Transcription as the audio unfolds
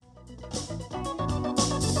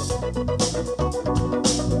This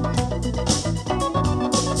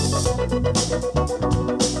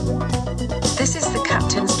is the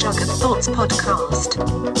Captain's Jug of Thoughts podcast.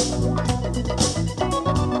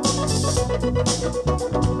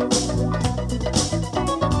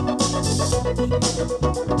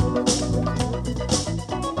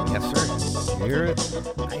 Yes, sir. You hear it?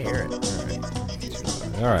 I hear it.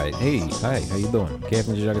 All right. Hey, hi. How you doing?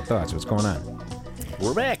 Captain's Jug of Thoughts. What's going on?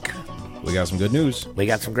 We're back. We got some good news. We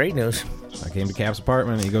got some great news. I came to Cap's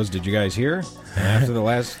apartment and he goes, "Did you guys hear?" And after the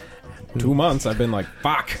last 2 months, I've been like,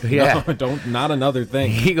 "Fuck, Yeah. no, not another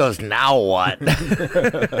thing." He goes, now what?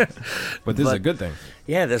 But this is a good thing.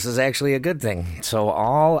 Yeah, this is actually a good thing. So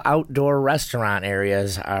all outdoor restaurant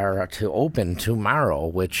areas are to open tomorrow,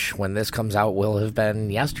 which when this comes out will have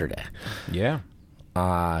been yesterday. Yeah.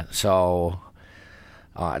 So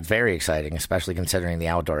it's very exciting, especially considering the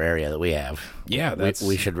outdoor area that we have. Yeah,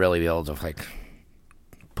 We should really be able to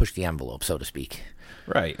push the envelope, so to speak.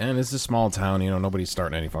 right. And it's a small town. Nobody's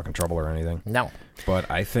starting any fucking trouble or anything. No.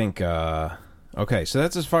 But I think. Okay, so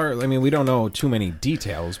that's as far. I mean, we don't know too many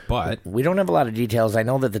details, but We don't have a lot of details. I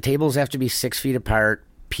know that the tables have to be 6 feet apart.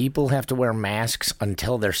 People have to wear masks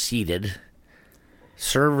until they're seated.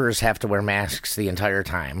 Servers have to wear masks the entire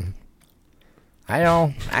time. I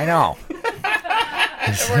know.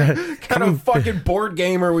 what kind of fucking board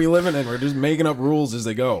game are we living in? We're just making up rules as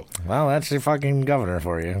they go. Well, that's the fucking governor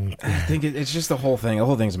for you. I think it's just the whole thing. The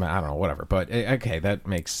whole thing's, I don't know, whatever. But okay, that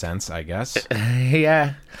makes sense, I guess.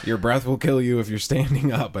 Yeah. Your breath will kill you if you're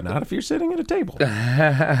standing up, but not if you're sitting at a table.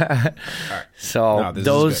 So No,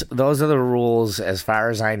 this is those are the rules as far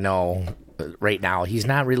as I know right now. He's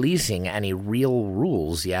not releasing any real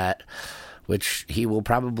rules yet, which he will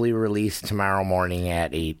probably release tomorrow morning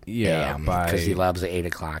at 8 Yeah, a.m. by- because he loves at 8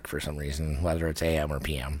 o'clock for some reason, whether it's a.m. or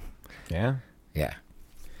p.m. Yeah. Yeah.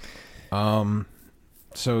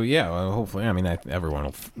 So yeah, well, hopefully,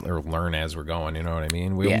 everyone will learn as we're going. You know what I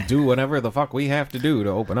mean? We'll Yeah. do whatever the fuck we have to do to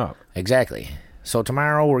open up. Exactly. So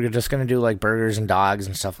tomorrow we're just going to do like burgers and dogs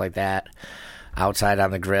and stuff like that outside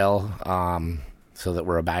on the grill, so that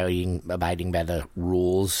we're abiding by the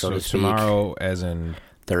rules, so to speak. Tomorrow, as in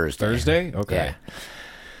Thursday? Okay.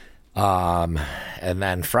 Yeah. And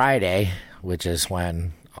then Friday, which is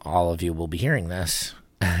when all of you will be hearing this,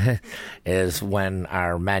 is when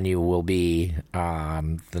our menu will be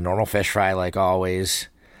the normal fish fry like always.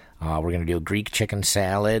 We're going to do a Greek chicken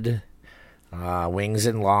salad, wings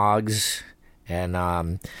and logs,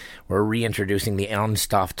 and we're reintroducing the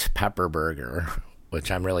unstuffed pepper burger, which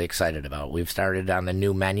I'm really excited about. We've started on the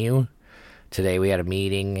new menu. Today we had a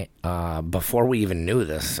meeting before we even knew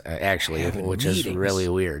this, actually, which is really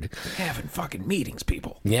weird. Having fucking meetings,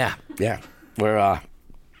 people. Yeah.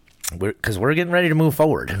 Because we're getting ready to move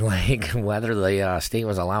forward, like whether the state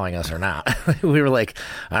was allowing us or not. We were like,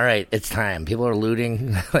 all right, it's time. People are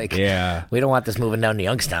looting. Yeah. We don't want this moving down to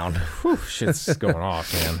Youngstown. Whew, shit's going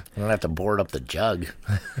off, man. We don't have to board up the jug.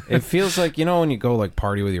 It feels like, when you go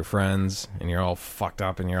party with your friends and you're all fucked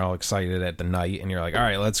up and you're all excited at the night and you're like, all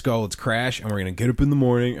right, let's go, let's crash, and we're going to get up in the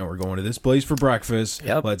morning and we're going to this place for breakfast.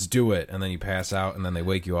 Yep. Let's do it. And then you pass out and then they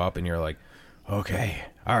wake you up and you're like, okay,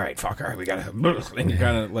 all right, fuck, all right, we gotta, and you're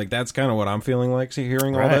kind of like, that's kind of what I'm feeling like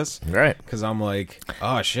hearing all this. Right. Because I'm like,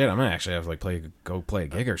 oh shit, I'm gonna actually have to go play a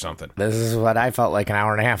gig or something. This is what I felt like an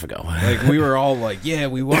hour and a half ago. Like, we were all like, yeah,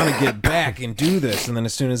 we want to get back and do this. And then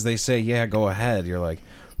as soon as they say, yeah, go ahead, you're like,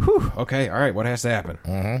 whew, okay, all right, what has to happen?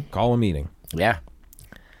 Mm-hmm. Call a meeting. Yeah.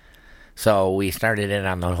 So we started in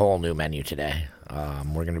on the whole new menu today.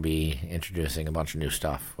 We're going to be introducing a bunch of new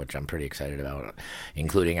stuff, which I'm pretty excited about,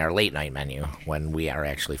 including our late night menu when we are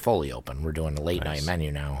actually fully open. We're doing a late night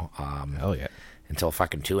menu now. Hell yeah. Until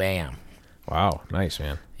fucking 2 a.m. Wow, nice,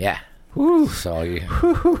 man. Yeah. Whew. So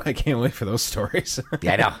Whew, I can't wait for those stories.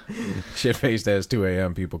 yeah, I know. Shit-faced as 2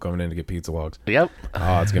 a.m. people coming in to get pizza logs. Yep.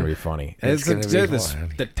 Oh, it's going to be funny. It's gonna be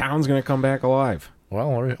fun. The town's going to come back alive.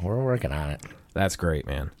 Well, we're working on it. That's great,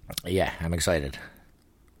 man. Yeah, I'm excited.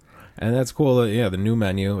 And that's cool. The new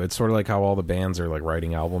menu, it's sort of like how all the bands are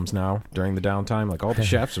writing albums now during the downtime. Like all the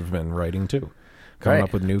chefs have been writing too, coming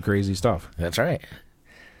up with new crazy stuff. That's right.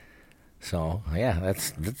 So yeah,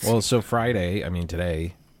 that's well. So Friday,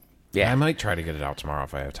 today. Yeah, I might try to get it out tomorrow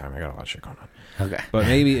if I have time. I got a lot of shit going on. Okay, but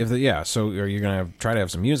maybe So are you gonna try to have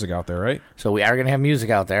some music out there, right? So we are gonna have music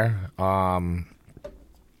out there. What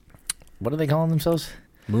are they calling themselves?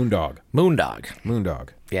 Moondog.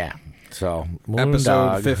 Yeah. So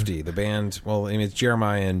episode 50, the band. Well, it's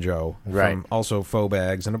Jeremiah and Joe, right? From also Faux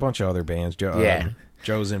Bags and a bunch of other bands.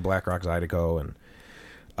 Joe's in Black Rock Zydeco,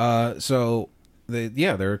 and so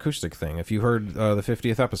their acoustic thing. If you heard the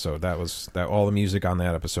 50th episode, that all the music on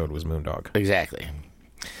that episode was Moondog. Exactly.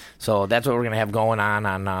 So that's what we're going to have going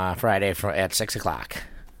on Friday at 6 o'clock.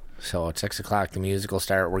 So at 6 o'clock, the music will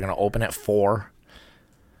start. We're going to open at 4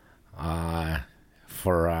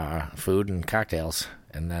 for food and cocktails.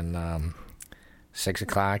 And then 6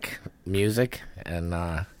 o'clock, music.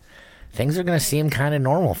 And things are going to seem kind of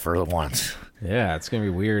normal for once. Yeah, it's going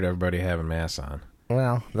to be weird everybody having masks on.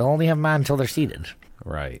 Well, they'll only have them on until they're seated.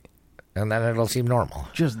 Right. And then it'll seem normal.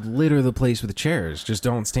 Just litter the place with chairs. Just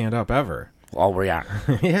don't stand up ever. All we are.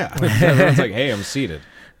 Yeah. Everyone's like, hey, I'm seated.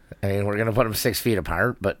 I mean, we're going to put them 6 feet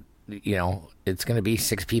apart, but, it's going to be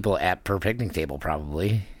 6 people per picnic table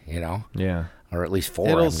probably, Yeah. Or at least 4,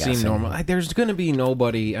 It'll I'm seem guessing. normal. There's going to be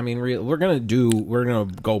nobody. I mean, we're going to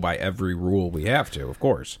go by every rule we have to, of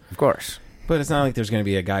course. Of course. But it's not like there's going to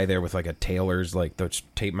be a guy there with like a tailor's, like the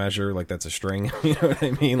tape measure, like that's a string. You know what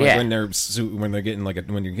I mean? Like Yeah. when they're getting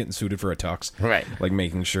when you're getting suited for a tux, Right. Like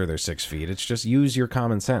making sure they're 6 feet. It's just use your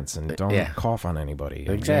common sense and don't Yeah. cough on anybody.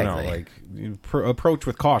 Exactly. You approach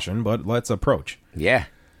with caution, but let's approach. Yeah.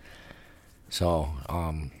 So,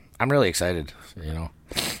 I'm really excited, And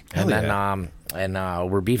Hell then, yeah.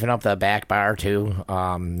 we're beefing up the back bar too.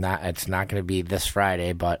 It's not going to be this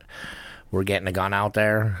Friday, but we're getting a gun out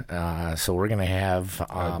there. So we're going to have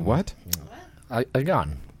What? a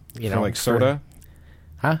gun, For like soda?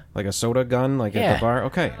 Huh? Like a soda gun, like at Yeah. the bar?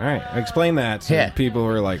 Okay, all right. Explain that. So Yeah. people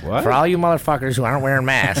were like, what? For all you motherfuckers who aren't wearing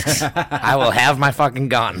masks, I will have my fucking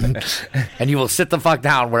gun, and you will sit the fuck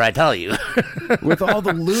down where I tell you. With all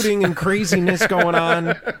the looting and craziness going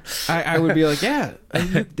on, I would be like, yeah,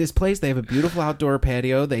 this place, they have a beautiful outdoor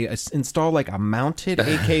patio. They install like a mounted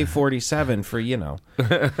AK-47 for,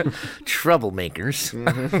 Troublemakers.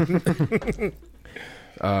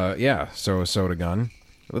 yeah, so a soda gun.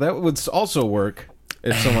 Well, that would also work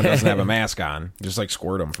if someone doesn't have a mask on. Just like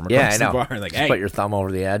squirt them from Yeah, across I the know. bar. Like, Just hey, put your thumb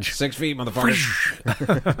over the edge. 6 feet,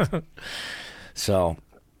 motherfucker. So,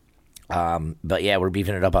 but yeah, we're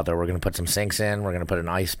beefing it up out there. We're going to put some sinks in. We're going to put an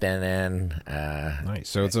ice bin in. Nice.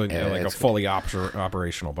 So it's like a it's- fully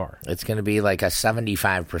operational bar. It's going to be like a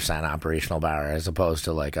 75% operational bar as opposed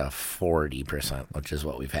to like a 40%, which is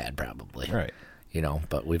what we've had probably. Right.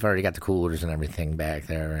 But we've already got the coolers and everything back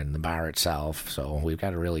there and the bar itself. So we've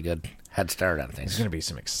got a really good head start on There's things. going to be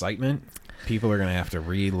some excitement. People are going to have to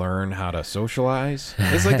relearn how to socialize.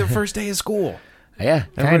 It's like the first day of school. Yeah,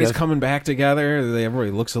 kind Everybody's of. coming back together.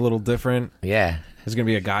 Everybody looks a little different. Yeah. There's going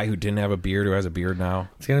to be a guy who didn't have a beard who has a beard now.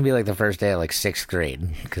 It's going to be like the first day of like 6th grade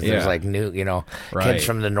because Yeah. there's like new, Right. kids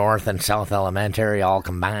from the North and South Elementary all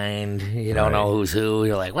combined. You don't know who's who.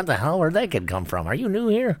 You're like, what the hell? Where'd that kid come from? Are you new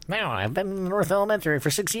here? No, I've been in North Elementary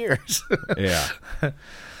for 6 years. Yeah.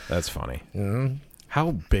 That's funny. Mm-hmm.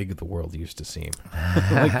 How big the world used to seem.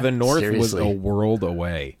 Like the North Seriously. was a world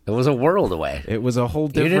away. It was a world away. It was a whole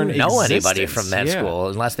You different didn't know existence. anybody from that Yeah. school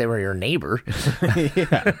unless they were your neighbor.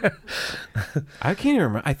 Yeah. I can't even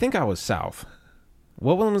remember. I think I was South.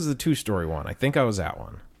 What one was the 2-story one? I think I was that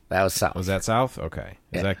one. That was South. Was that South? Okay.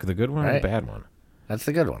 Is Yeah. that the good one or Right. the bad one? That's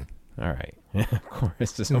the good one. All right. Yeah, of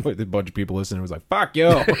course. Somebody, a bunch of people listening was like, fuck you.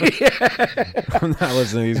 I'm not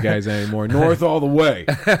listening to these guys anymore. North all the way.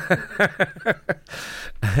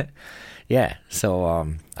 Yeah. So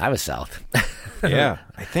I was South. Yeah,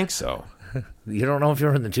 I think so. You don't know if you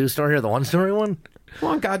were in the 2-story or the 1-story one? A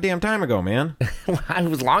long goddamn time ago, man. It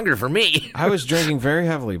was longer for me. I was drinking very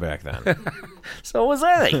heavily back then. So was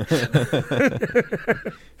I.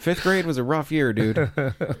 5th grade was a rough year, dude.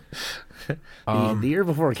 The year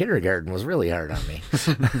before kindergarten was really hard on me.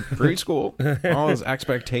 Preschool, all those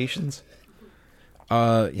expectations.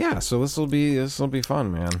 Yeah. So this will be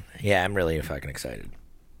fun, man. Yeah, I'm really fucking excited.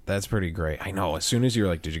 That's pretty great. I know. As soon as you're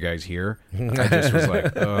like, "Did you guys hear?" I just was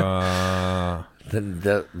like,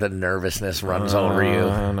 The nervousness runs over you.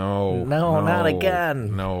 No, No, not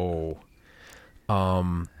again." No.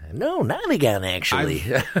 No, not again, actually.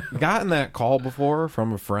 Gotten that call before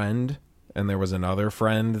from a friend, and there was another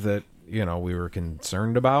friend that we were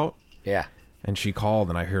concerned about, Yeah. and she called,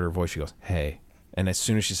 and I heard her voice. She goes, "Hey," and as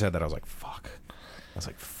soon as she said that, I was like, "Fuck."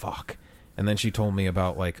 And then she told me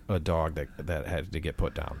about like a dog that had to get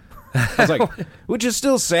put down. I was like, which is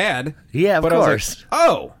still sad. Yeah, of but course. I was like,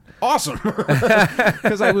 oh, awesome.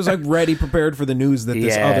 Because I was like ready, prepared for the news that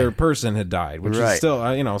this Yeah. other person had died, which Right. is still,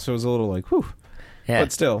 so it was a little like, whew. Yeah.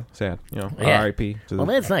 But still sad, Yeah. R.I.P. to the Well,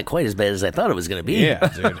 that's not quite as bad as I thought it was going to be. yeah,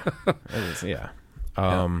 dude. Yeah.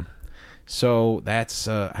 So that's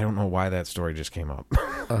I don't know why that story just came up.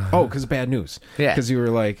 Oh, because bad news. Yeah. Because you were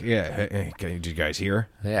like, hey, did you guys hear?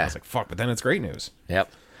 Yeah. I was like, fuck, but then it's great news. Yep.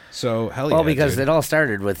 So hell yeah. Well, because dude. it all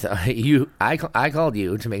started with you. I called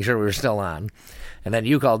you to make sure we were still on, And then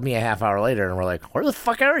you called me a half hour later, and we're like, where the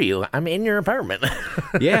fuck are you? I'm in your apartment.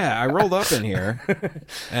 Yeah, I rolled up in here,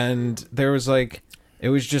 and there was like, it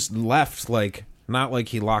was just left, like, not like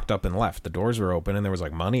he locked up and left. The doors were open, and there was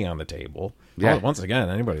like money on the table. Yeah. Oh, once again,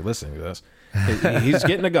 anybody listening to this, he's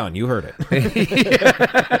getting a gun. You heard it.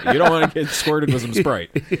 You don't want to get squirted with some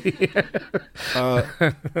Sprite.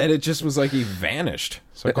 And it just was like he vanished.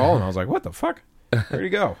 So I called him. I was like, what the fuck? Where'd he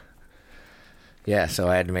go? Yeah, so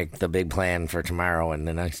I had to make the big plan for tomorrow and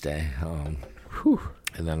the next day. And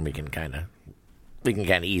then we can kind of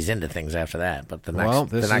ease into things after that. But the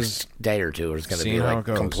next day or two is going to be like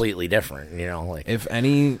completely different. You know, like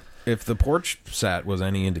if the porch set was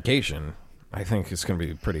any indication, I think it's going to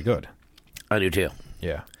be pretty good. I do too.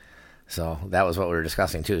 Yeah. So that was what we were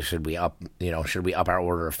discussing too. Should we up our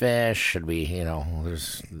order of fish? Should we,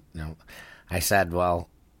 I said, well,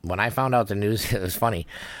 when I found out the news, it was funny.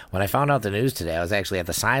 When I found out the news today, I was actually at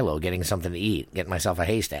the silo getting something to eat, getting myself a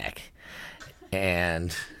haystack.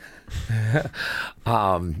 And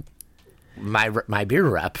my beer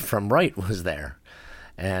rep from Wright was there.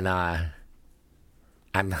 And I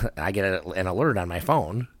get an alert on my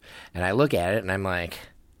phone, and I look at it, and I'm like,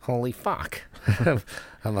 holy fuck.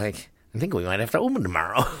 I'm like, I think we might have to open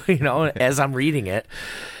tomorrow, as I'm reading it.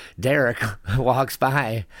 Derek walks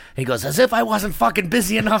by, and he goes, as if I wasn't fucking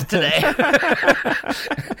busy enough today.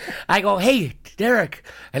 I go, hey, Derek.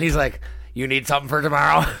 And he's like, you need something for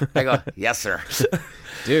tomorrow? I go, yes, sir.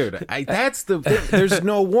 Dude, that's the thing. There's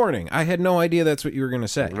no warning. I had no idea that's what you were going to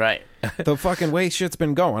say. Right. The fucking way shit's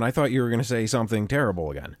been going, I thought you were going to say something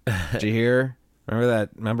terrible again. Did you hear?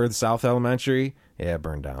 Remember the South Elementary? Yeah, it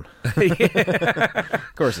burned down.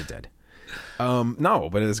 Of course it did. No,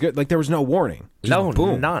 but it was good. Like, there was no warning. Just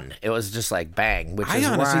boom. None. It was just like bang. I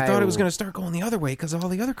honestly thought it was going to start going the other way because of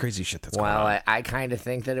all the other crazy shit that's going on. Well, I kind of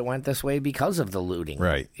think that it went this way because of the looting.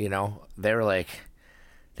 Right. They were like,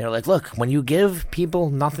 look, when you give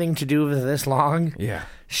people nothing to do with this long, yeah,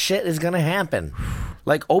 shit is going to happen.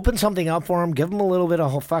 Like, open something up for them, give them a little bit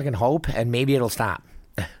of fucking hope, and maybe it'll stop.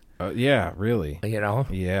 Yeah, really.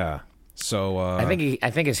 Yeah. So I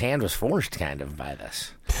think his hand was forced kind of by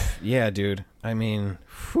this. Yeah, dude. I mean,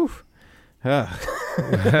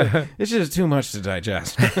 it's just too much to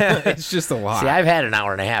digest. It's just a lot. See, I've had an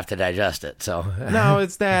hour and a half to digest it, so no,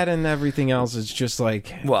 it's that and everything else is just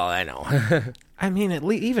like. Well, I know. I mean,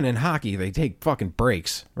 even in hockey, they take fucking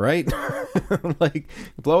breaks, right? Like,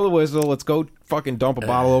 blow the whistle. Let's go fucking dump a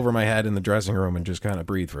bottle over my head in the dressing room and just kind of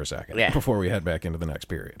breathe for a second before we head back into the next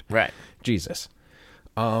period. Right. Jesus.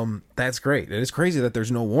 That's great. It is crazy that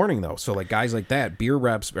there's no warning though. So like guys like that, beer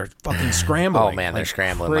reps are fucking scrambling. Oh man, they're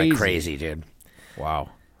scrambling like crazy, dude. Wow.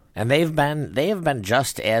 And they have been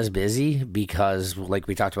just as busy because, like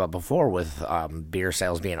we talked about before, with beer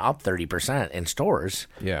sales being up 30% in stores.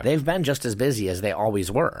 Yeah, they've been just as busy as they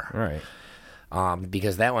always were. Right.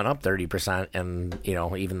 Because that went up 30%, and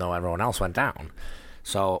even though everyone else went down,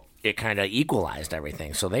 so it kind of equalized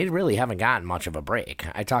everything. So they really haven't gotten much of a break.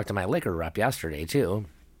 I talked to my liquor rep yesterday too,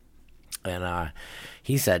 and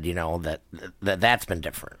he said, that's been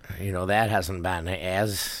different. That hasn't been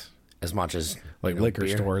as much as like liquor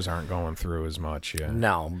beer. Stores aren't going through as much. Yeah.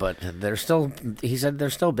 No, but they're still. He said they're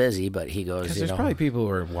still busy, but he goes. Because there's probably people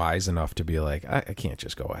who are wise enough to be like, I can't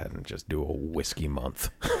just go ahead and just do a whiskey month.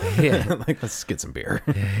 Yeah, like let's get some beer.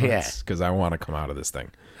 Yeah, because I want to come out of this thing.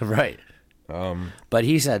 Right. But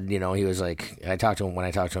he said, he was like, when I talked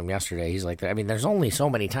to him yesterday, he's like, I mean, there's only so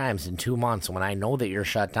many times in 2 months when I know that you're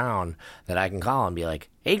shut down that I can call and be like,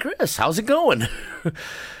 hey, Chris, how's it going?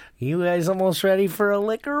 You guys almost ready for a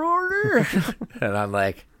liquor order? And I'm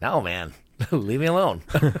like, no, man, leave me alone.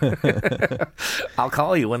 I'll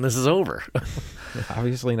call you when this is over.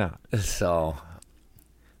 Obviously not. So,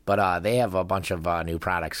 but they have a bunch of new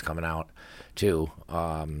products coming out too.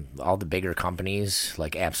 All the bigger companies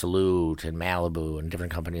like Absolute and Malibu and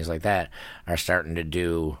different companies like that are starting to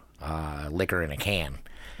do liquor in a can,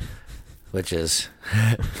 which is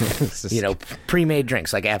pre-made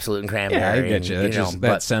drinks like Absolute and Cranberry. Yeah, I get you.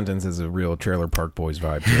 That sentence is a real Trailer Park Boys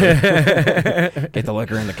vibe. Get the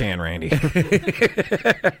liquor in the can, Randy.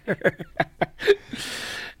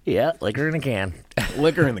 Yeah, liquor in a can.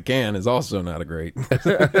 Liquor in the can is also not a great.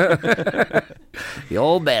 The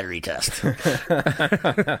old battery test.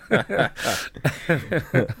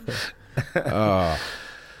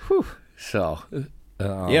 So,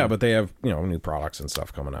 yeah, but they have new products and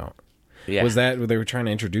stuff coming out. Yeah. Was that they were trying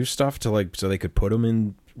to introduce stuff to so they could put them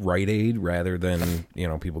in Rite Aid rather than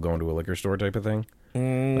people going to a liquor store type of thing?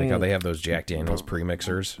 Like how they have those Jack Daniels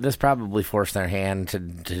premixers. This probably forced their hand to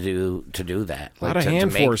do that. A lot of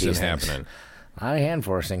hand forcing happening. A lot of hand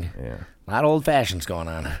forcing. Yeah. A lot of old fashions going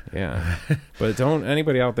on. Yeah. But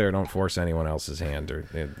anybody out there, don't force anyone else's hand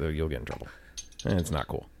or you'll get in trouble. And it's not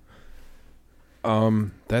cool.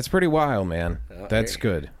 That's pretty wild, man. That's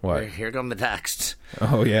good. What? Here come the texts.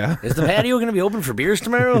 Oh, yeah? Is the patio going to be open for beers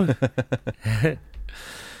tomorrow?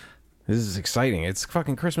 This is exciting. It's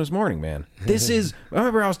fucking Christmas morning, man.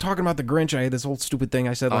 Remember I was talking about the Grinch? I had this old stupid thing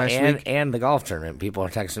I said last week. And the golf tournament. People are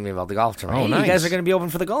texting me about the golf tournament. Oh, hey, nice. You guys are going to be open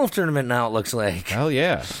for the golf tournament now, it looks like. Hell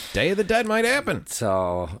yeah. Day of the Dead might happen.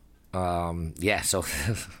 So, so,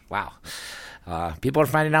 wow. People are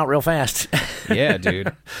finding out real fast. Yeah,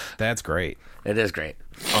 dude. That's great. It is great.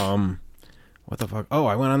 What the fuck? Oh,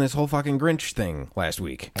 I went on this whole fucking Grinch thing last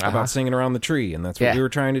week about singing around the tree, and that's what we were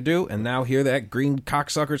trying to do. And now here that green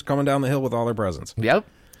cocksucker's coming down the hill with all their presents. Yep.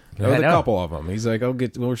 There's a couple of them. He's like,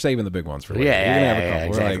 we're saving the big ones for later. Yeah, You're gonna have a couple.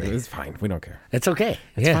 exactly. We're like, it's fine. We don't care. It's okay.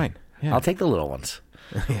 It's fine. Yeah. I'll take the little ones.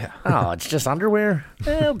 Yeah. Oh, it's just underwear?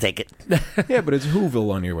 I'll take it. Yeah, but it's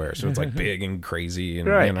Whoville underwear, so it's like big and crazy, and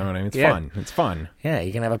Right. you know what I mean? It's Yeah. fun. It's fun. Yeah,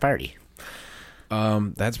 you can have a party.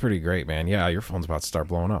 That's pretty great, man. Yeah, your phone's about to start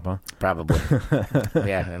blowing up, huh? Probably.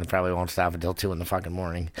 Yeah, and it probably won't stop until 2 in the fucking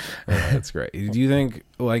morning. Yeah, that's great. Do you think,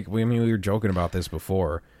 like, we were joking about this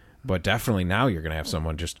before, but definitely now you're going to have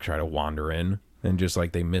someone just try to wander in and just,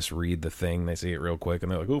 like, they misread the thing, they see it real quick,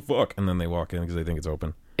 and they're like, oh, fuck, and then they walk in because they think it's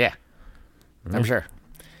open. Yeah, I'm sure.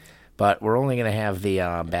 But we're only going to have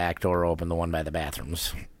the back door open, the one by the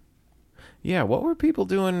bathrooms. Yeah, what were people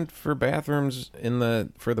doing for bathrooms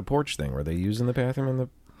for the porch thing? Were they using the bathroom in the...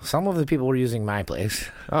 Some of the people were using my place.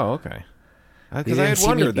 Oh, okay. You Because I had didn't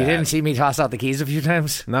wondered that. You didn't see me toss out the keys a few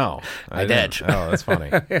times? No. I didn't. did. Oh, that's funny.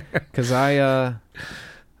 Because I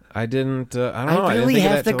didn't... I don't know. I didn't really think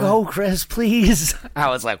of have that to till- go, Chris, please. I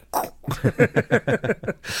was like...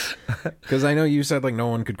 Because I know you said, like, no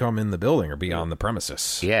one could come in the building or be on the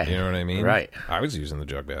premises. Yeah. You know what I mean? Right. I was using the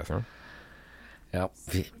jug bathroom. Yep.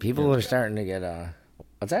 People are starting to get...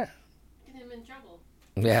 What's that? Get him in trouble.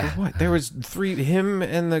 Yeah. What? There was him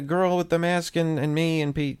and the girl with the mask and me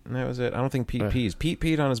and Pete, and that was it. I don't think Pete pees. Pete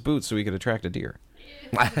peed on his boots so he could attract a deer.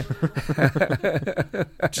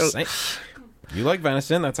 Just saying. You like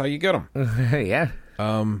venison, that's how you get them. Yeah.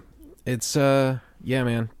 It's yeah,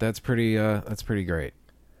 man, that's pretty great.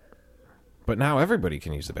 But now everybody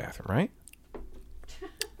can use the bathroom, right?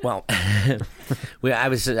 Well, I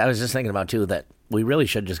was just thinking about too that we really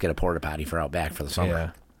should just get a porta potty for out back for the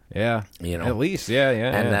summer. Yeah. You know, at least, yeah.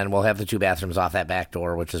 And then we'll have the 2 bathrooms off that back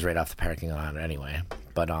door, which is right off the parking lot anyway.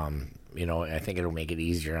 But you know, I think it'll make it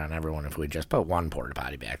easier on everyone if we just put one porta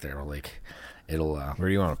potty back there. Like, it'll where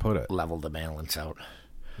do you want to put it? level the balance out,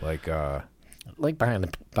 Like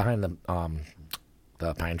behind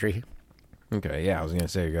the pine tree. okay, yeah, I was gonna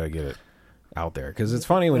say you gotta get it out there because it's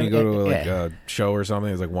funny when you go to like a show or something.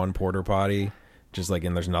 There's like one porta potty, just like,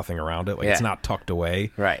 and there's nothing around it. Like it's not tucked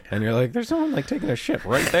away, Right? And you're like, there's someone like taking a shit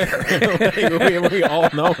right there. Like, we all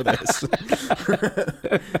know this.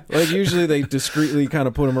 Like usually they discreetly kind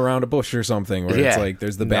of put them around a bush or something, where it's like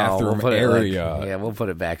there's the bathroom area. We'll put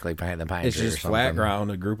it back like behind the pine It's tree. just or something. flat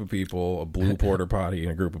ground, a group of people, a blue porta potty,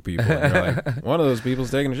 and a group of people. And you're like, one of those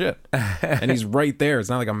people's taking a shit, and he's right there. It's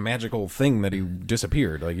not like a magical thing that he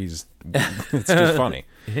disappeared. Like it's just funny.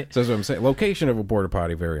 So that's what I'm saying. Location of a porta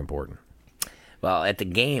potty very important. Well, at the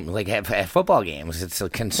game, like at football games, it's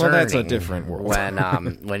concerning. Well, that's a different world.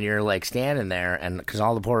 when you're like standing there, and because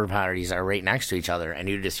all the porta potties are right next to each other, and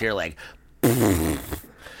you just hear like,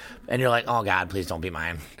 and you're like, oh God, please don't be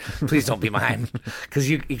mine, please don't be mine, because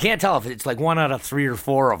you can't tell if it's like 1 out of 3 or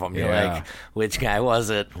 4 of them. You're like, which guy was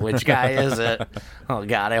it? Which guy is it? Oh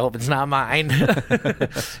God, I hope it's not mine.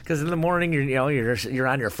 Because in the morning, you're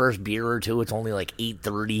on your first beer or 2. It's only like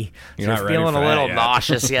 8:30. You're not ready feeling for a little that yet.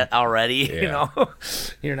 nauseous yet already. Yeah. You know,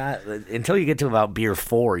 you're not until you get to about beer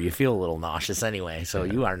 4. You feel a little nauseous anyway. So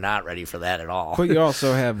you are not ready for that at all. But you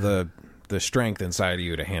also have the strength inside of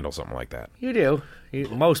you to handle something like that. You do.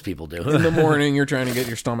 Most people do. In the morning, you're trying to get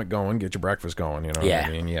your stomach going, get your breakfast going. You know what Yeah. I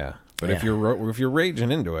mean? Yeah. But Yeah. if you're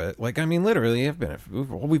raging into it, like I mean, literally,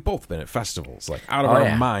 we've both been at festivals, like out of Oh, our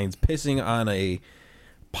yeah. minds, pissing on a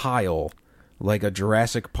pile, like a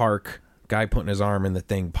Jurassic Park guy putting his arm in the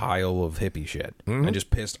thing pile of hippie shit, and just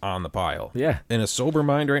pissed on the pile. Yeah. In a sober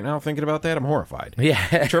mind right now, thinking about that, I'm horrified.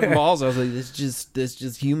 Yeah. Tripping balls. I was like, that's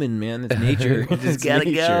just human, man. It's nature. It's gotta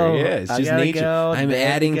nature. go. Yeah, it's I just gotta nature. go. I'm There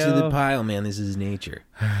adding you to the go. pile, man. This is nature.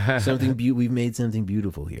 We've made something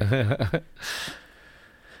beautiful here.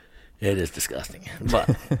 It is disgusting, but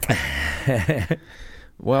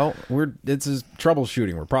Well, it's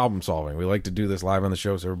troubleshooting. We're problem solving. We like to do this live on the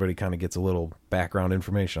show so everybody kind of gets a little background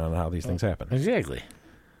information on how these things happen. exactly.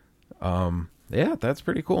 Yeah, that's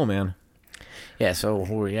pretty cool, man. Yeah, so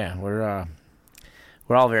we're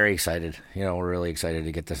all very excited. We're really excited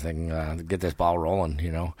to get this thing, get this ball rolling.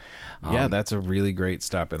 Yeah, that's a really great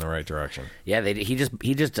step in the right direction. Yeah, he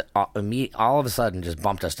just all of a sudden just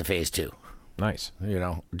bumped us to phase 2. Nice.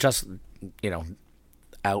 Just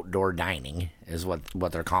outdoor dining is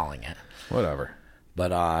what they're calling it. Whatever.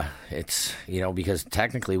 But it's because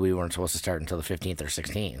technically we weren't supposed to start until the 15th or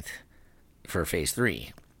 16th for phase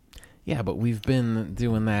 3. Yeah, but we've been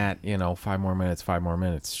doing that, 5 more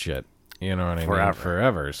minutes shit. You know what I Forever. mean?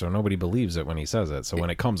 Forever. So nobody believes it when he says it. So when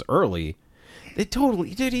it comes early, he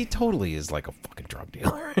totally is like a fucking drug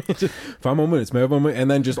dealer. 5 more minutes, man. 5 more minutes, and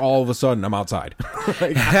then just all of a sudden I'm outside.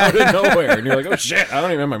 Like out of nowhere. And you're like, oh shit, I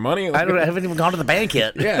don't even have my money. Like, I haven't even gone to the bank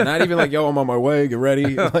yet. yeah, not even like, yo, I'm on my way, get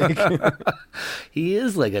ready. Like, He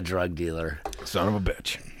is like a drug dealer. son of a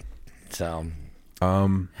bitch. So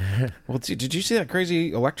Well, did you see that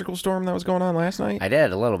crazy electrical storm that was going on last night? I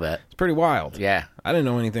did a little bit. It's pretty wild. Yeah. I didn't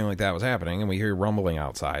know anything like that was happening, and we hear rumbling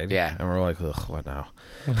outside. Yeah. And we're like, ugh, what now?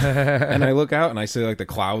 And I look out, and I see like the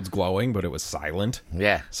clouds glowing, but it was silent.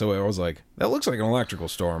 Yeah. So I was like, that looks like an electrical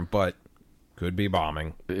storm, but could be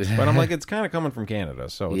bombing. But I'm like, it's kind of coming from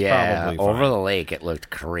Canada, so it's probably fine. Over the lake it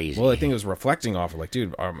looked crazy. Well, I think it was reflecting off of like,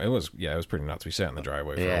 dude, it was pretty nuts. We sat in the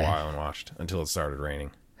driveway for a while and watched until it started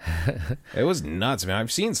raining. It was nuts, man.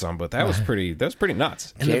 I've seen some, but that was pretty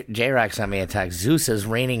nuts. J-Rock sent me a text. Zeus is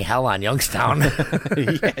raining hell on Youngstown.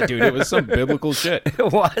 Yeah, dude, it was some biblical shit.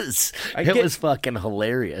 It was. It was fucking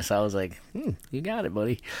hilarious. I was like, you got it,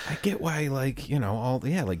 buddy. I get why, like,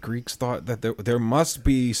 like Greeks thought that there must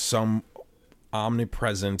be some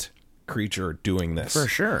omnipresent creature doing this. For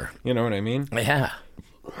sure. You know what I mean? Yeah.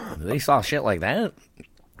 They saw shit like that.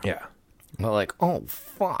 Yeah. They're like, oh,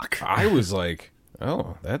 fuck. I was like,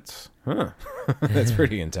 oh, that's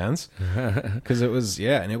pretty intense. Because it was,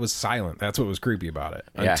 and it was silent. That's what was creepy about it.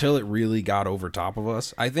 Yeah. Until it really got over top of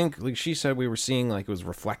us. I think, like she said, we were seeing like it was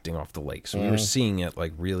reflecting off the lake. So we were seeing it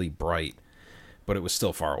like really bright, but it was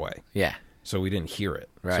still far away. Yeah. So we didn't hear it.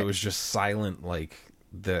 Right. So it was just silent like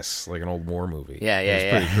this, like an old war movie. Yeah,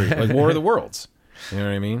 It was pretty creepy. Like War of the Worlds. You know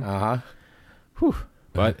what I mean? Uh-huh. Whew.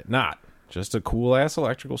 But not. Just a cool-ass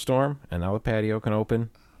electrical storm, and now the patio can open.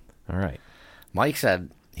 All right. Mike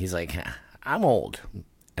said, he's like, I'm old,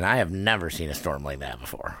 and I have never seen a storm like that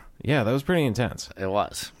before. Yeah, that was pretty intense. It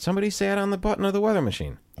was. Somebody sat on the button of the weather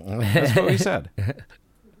machine. That's what he said.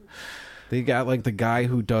 They got, like, the guy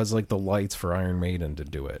who does, like, the lights for Iron Maiden to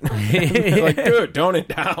do it. Like, dude, tone it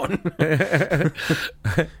down.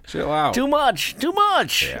 Chill out. Too much.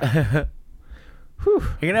 Yeah. You're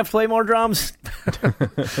going to have to play more drums.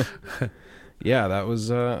 Yeah, that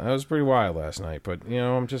was pretty wild last night. But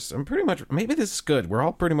I'm pretty much, maybe this is good. We're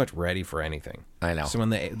all pretty much ready for anything. I know. So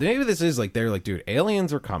maybe this is like they're like, dude,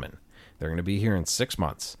 aliens are coming. They're gonna be here in 6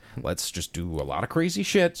 months. Let's just do a lot of crazy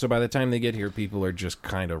shit. So by the time they get here, people are just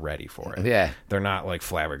kind of ready for it. Yeah. They're not like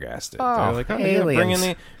flabbergasted. Oh, They're like,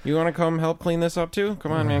 aliens. You want to come help clean this up too?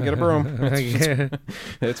 Come on, man, get a broom.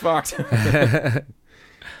 It's fucked.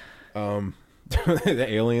 The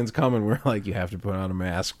aliens come and we're like, you have to put on a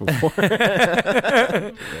mask before.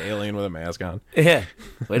 The alien with a mask on. Yeah.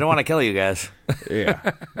 We don't want to kill you guys. Yeah.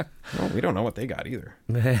 Well, we don't know what they got either.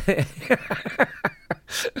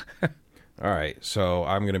 All right. So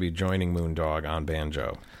I'm going to be joining Moondog on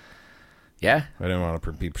banjo. Yeah? I didn't want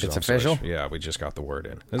to be It's official? Yeah, we just got the word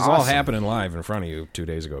in. This is Awesome. all happening live in front of you 2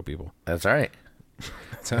 days ago, people. That's all right.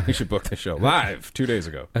 That's how we should book the show. Live 2 days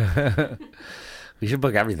ago. We should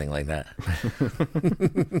book everything like that.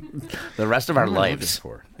 The rest of our lives.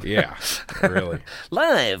 For? Yeah, really.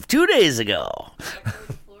 Live 2 days ago.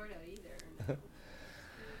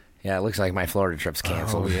 Yeah, it looks like my Florida trip's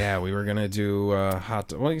canceled. Oh, yeah, we were going to do well,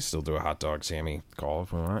 you can still do a hot dog Sammy call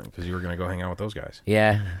if we want, because you were going to go hang out with those guys.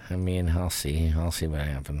 Yeah, I mean, I'll see. I'll see what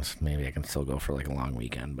happens. Maybe I can still go for like a long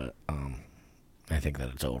weekend, but I think that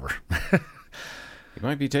it's over. You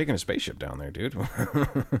might be taking a spaceship down there, dude.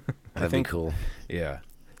 That'd be cool. Yeah.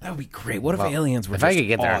 That would be great. What if aliens were If just I could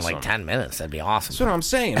get there in awesome? like 10 minutes, that'd be awesome. That's what I'm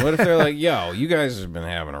saying. What if they're like, yo, you guys have been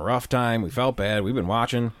having a rough time. We felt bad. We've been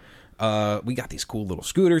watching. We got these cool little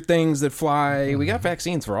scooter things that fly. We got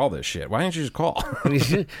vaccines for all this shit. Why didn't you just call? You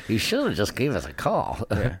should have just gave us a call.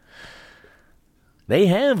 Yeah. They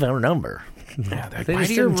have our number. Yeah, They why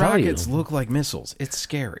just do your didn't tell you. rockets look like missiles? It's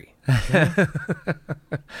scary.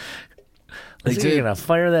 You're going to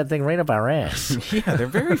fire that thing right up our ass. Yeah, they're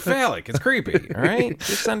very phallic. It's creepy. All right,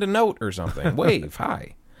 just send a note or something. Wave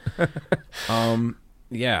hi.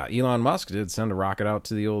 Yeah, Elon Musk did send a rocket out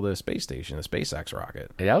to the old space station, the SpaceX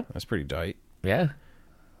rocket. Yep. That's pretty tight. Yeah.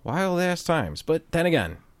 Wild ass times. But then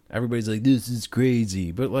again, everybody's like, this is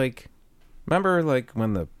crazy. But like, Remember, like,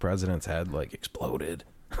 when the president's head, like, exploded?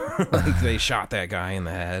 Like, they shot that guy in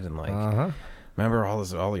the head, and, like, remember all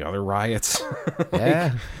the other riots? Like,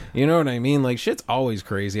 Yeah. You know what I mean? Like, shit's always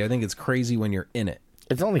crazy. I think it's crazy when you're in it.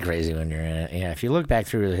 It's only crazy when you're in it. Yeah, if you look back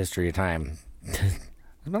through the history of time, there's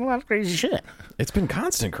been a lot of crazy shit. It's been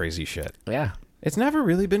constant crazy shit. Yeah. It's never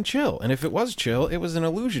really been chill. And if it was chill, it was an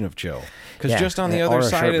illusion of chill. Because Yeah, just on the or other a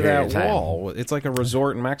side short of period that of time. wall, it's like a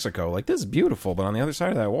resort in Mexico. Like, this is beautiful, but on the other side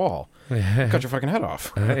of that wall, cut your fucking head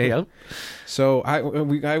off. Yep. So I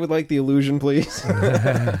would like the illusion, please.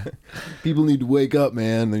 People need to wake up,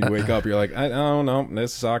 man. Then you wake up, you're like, oh, no,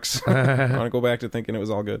 this sucks. I want to go back to thinking it was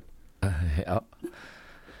all good. Yep.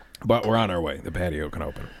 But we're on our way. The patio can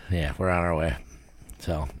open. Yeah, we're on our way.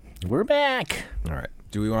 So, we're back. All right.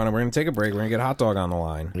 We're going to take a break. We're going to get Hot Dog on the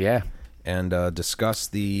line. Yeah. And discuss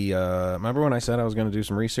the... remember when I said I was going to do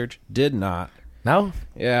some research? Did not. No?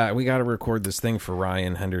 Yeah, we got to record this thing for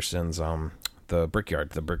Ryan Henderson's the Brickyard,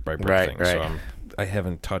 the Brick by Brick Right, thing. right. So I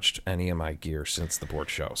haven't touched any of my gear since the board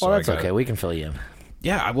show. So Well, that's I gotta, okay. We can fill you in.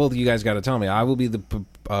 Yeah, well, you guys got to tell me. I will be the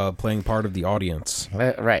playing part of the audience,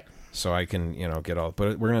 Right. so I can get all.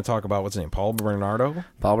 But we're going to talk about what's his name, Paul Bernardo,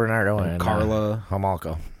 Paul Bernardo and Carla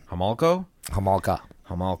Hamalka. Hamalka,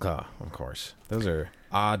 of course. Those are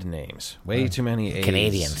odd names. Way too many A's.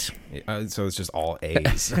 Canadians. So it's just all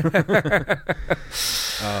A's.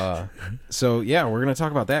 So yeah, we're going to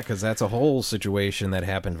talk about that because that's a whole situation that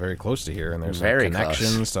happened very close to here, and there's some Very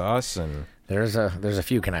connections close. to us, and There's a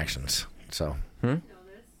few connections. So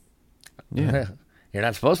yeah, you're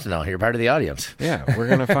not supposed to know. You're part of the audience. yeah, we're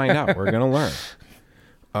going to find out. We're going to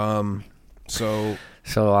learn. So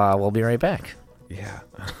We'll be right back. yeah,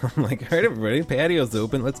 I'm like, all right, everybody, patio's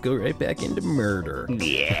open. Let's go right back into murder.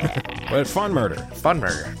 Yeah. But fun murder. Fun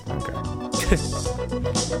murder. Okay.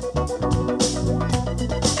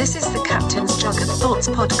 This is the Captain's Jug of Thoughts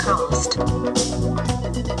podcast.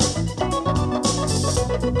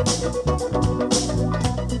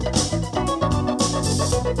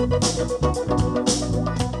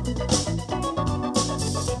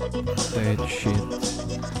 That shit.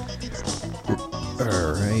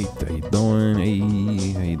 All right, how you doing? Hey,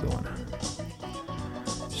 how you doing?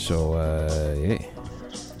 So, yeah.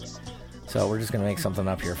 So we're just gonna make something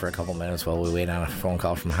up here for a couple minutes while we wait on a phone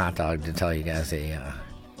call from Hot Dog to tell you guys a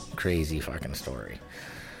crazy fucking story.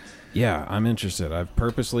 Yeah, I'm interested. I've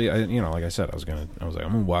purposely, like I said, I was like, I'm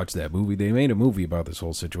gonna watch that movie. They made a movie about this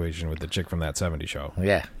whole situation with the chick from That 70 Show,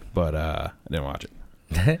 Yeah. but I didn't watch it.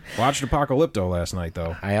 Watched Apocalypto last night,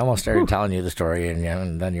 though. I almost started telling you the story,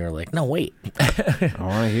 and then you were like, "No, wait." I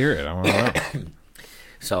want to hear it. I want to know.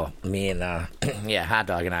 So me and Hot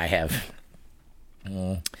Dog and I have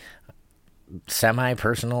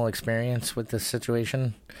semi-personal experience with this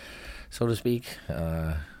situation, so to speak,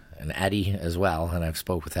 and Eddie as well. And I've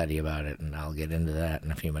spoke with Eddie about it, and I'll get into that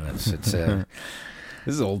in a few minutes. It's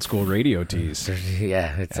This is old school radio tease.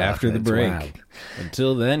 yeah, it's After the it's break. wild.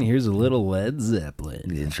 Until then, here's a little Led Zeppelin.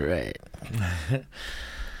 That's right.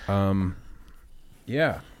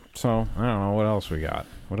 Yeah. So, I don't know. What else we got?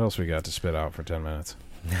 What else we got to spit out for 10 minutes?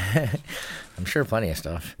 I'm sure plenty of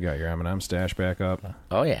stuff. You got your M&M stash back up.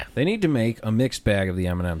 Oh yeah, They need to make a mixed bag of the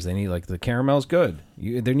M&Ms. They need, like, the caramel's good.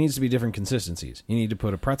 There needs to be different consistencies. You need to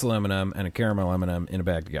put a pretzel M&M and a caramel M&M in a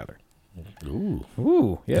bag together.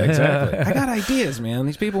 Ooh, yeah, exactly. I got ideas, man.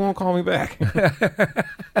 These people won't call me back.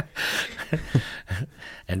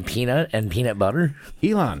 and peanut butter.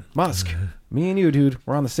 Elon Musk, me and you, dude,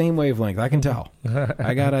 we're on the same wavelength. I can tell.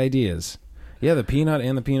 I got ideas. Yeah, the peanut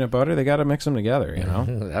and the peanut butter, they got to mix them together, you know?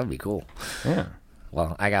 That would be cool. Yeah.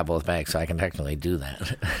 Well, I got both bags, so I can technically do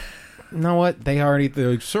that. You know what?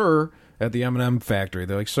 They're like, sir, at the M&M factory,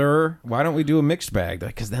 they're like, sir, why don't we do a mixed bag?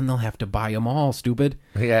 Because then they'll have to buy them all, stupid.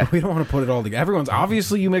 Yeah. We don't want to put it all together. Everyone's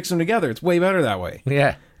obviously you mix them together. It's way better that way.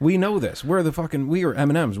 Yeah. We know this. We are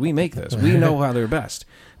M&Ms. We make this. We know how they're best.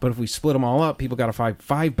 But if we split them all up, people got to buy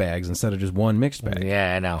 5 bags instead of just one mixed bag.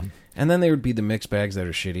 Yeah, I know. And then there would be the mixed bags that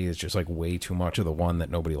are shitty. It's just like way too much of the one that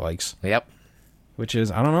nobody likes. Yep. Which is,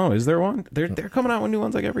 I don't know. Is there one? They're coming out with new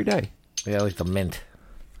ones like every day. Yeah, like the mint.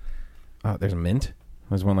 Oh, there's a mint?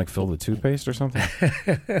 There's one like filled with toothpaste or something?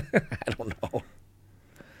 I don't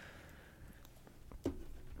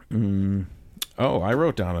know. Oh, I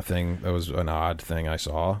wrote down a thing that was an odd thing I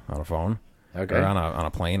saw on a phone. Okay. Or on a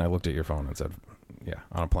plane. I looked at your phone and said, yeah,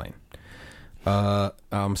 on a plane.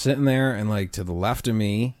 I'm sitting there, and like to the left of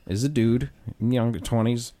me is a dude, young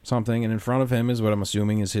 20s something, and in front of him is what I'm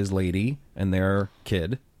assuming is his lady and their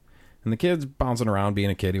kid. And the kid's bouncing around being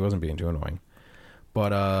a kid. He wasn't being too annoying.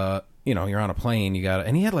 But you're on a plane,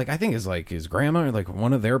 and he had like, I think his grandma or like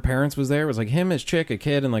one of their parents was there. It was like him, his chick, a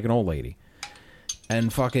kid, and like an old lady.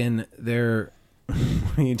 and fucking they're.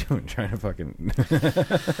 What are you doing? Trying to fucking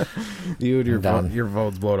you and your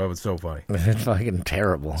phone's blown up. It's so funny. It's fucking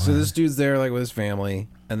terrible. So this dude's there like with his family,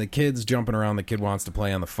 and the kid's jumping around. The kid wants to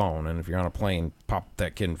play on the phone, and if you're on a plane, pop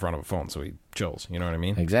that kid in front of a phone so he chills. You know what I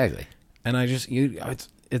mean? Exactly. And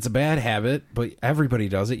it's a bad habit, but everybody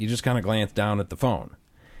does it. You just kind of glance down at the phone.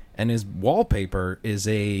 And his wallpaper is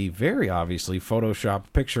a very obviously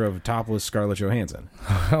photoshopped picture of topless Scarlett Johansson.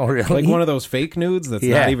 Oh, really? Like one of those fake nudes that's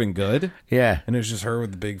not even good. Yeah. And it's just her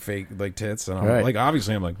with the big fake like tits. And I'm Right. like,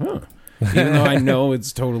 obviously, I'm like, huh. Even though I know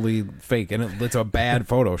it's totally fake and it's a bad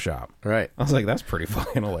Photoshop. Right. I was like, that's pretty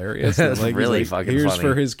fucking hilarious. That's like, really fucking here's funny.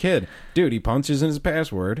 for his kid. Dude, he punches in his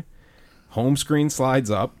password. Home screen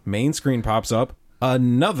slides up. Main screen pops up.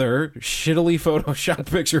 Another shittily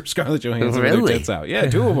photoshopped picture of Scarlett Johansson with her Really? tits out. Yeah,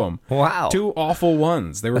 2 of them. Wow. 2 awful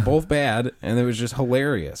ones. They were both bad, and it was just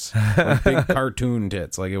hilarious. Like big cartoon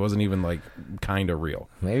tits. Like it wasn't even like kind of real.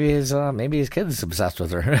 Maybe his kid's obsessed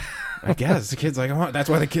with her. I guess the kid's like, oh,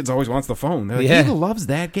 that's why the kid's always wants the phone. They're like, Yeah. he loves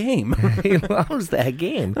that game. He loves that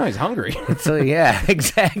game. No, he's hungry. So yeah,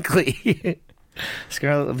 exactly.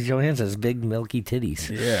 Scarlett Johansson's big milky titties.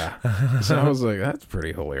 Yeah. So I was like, that's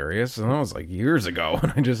pretty hilarious. And I was like, years ago,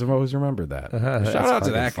 and I just have always remembered that. Shout out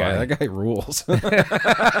to that guy. funny. That guy rules.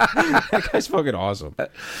 That guy's fucking awesome. You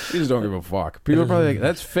just don't give a fuck. People are probably like,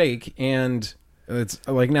 that's fake, and it's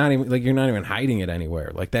like not even like you're not even hiding it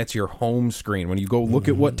anywhere. Like that's your home screen when you go look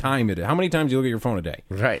at what time it is. How many times do you look at your phone a day?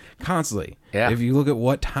 Right. Constantly. Yeah. If you look at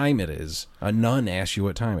what time it is, a nun asks you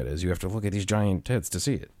what time it is. You have to look at these giant tits to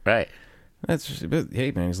see it. Right. That's just, hey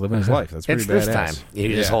man, he's living his life. That's pretty It's badass. this time. You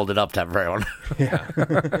just hold it up to everyone.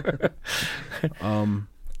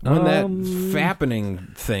 When that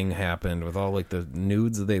fappening thing happened with all like the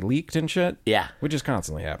nudes that they leaked and shit. Yeah. Which is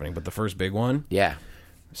constantly happening. But the first big one, Yeah.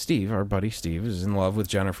 Steve, our buddy Steve, is in love with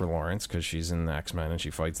Jennifer Lawrence because she's in the X-Men and she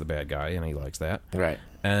fights the bad guy and he likes that. Right.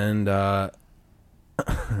 And and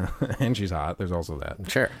she's hot. There's also that.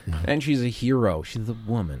 Sure. And she's a hero. She's a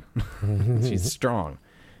woman. She's strong.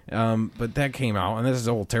 But that came out, and this is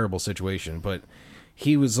a whole terrible situation, but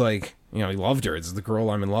he was like, you know, he loved her. It's the girl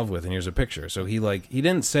I'm in love with, and here's a picture. So he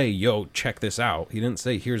didn't say, yo, check this out. He didn't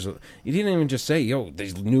say, he didn't even just say, yo,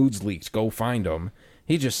 these nudes leaked, go find them.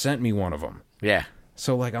 He just sent me one of them. Yeah.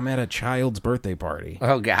 So, like, I'm at a child's birthday party.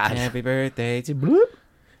 Oh God. Happy birthday to bloop.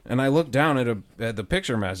 And I look down at the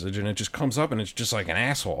picture message, and it just comes up, and it's just like an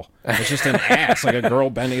asshole. It's just an ass, like a girl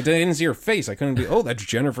bending. I didn't see her face. I couldn't be, oh, that's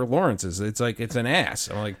Jennifer Lawrence's. It's like, it's an ass.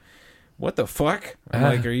 I'm like, what the fuck? I'm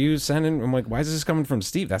like, are you sending? I'm like, why is this coming from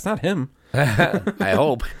Steve? That's not him. I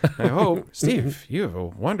hope. I hope. Steve, you have a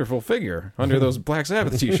wonderful figure under those Black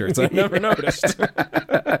Sabbath t-shirts. I never noticed.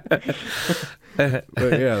 But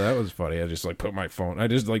yeah, that was funny. I just like put my phone, I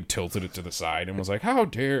just like tilted it to the side and was like, how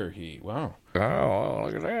dare he? Wow. Oh,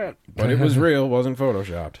 look at that. But it was real, wasn't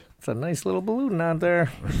photoshopped. It's a nice little balloon out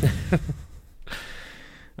there.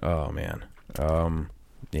 Oh man.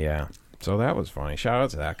 Yeah. So that was funny. Shout out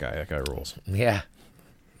to that guy. That guy rules. Yeah.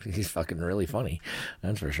 He's fucking really funny.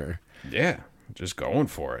 That's for sure. Yeah. Just going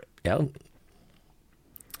for it. Yep.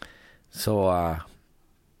 So,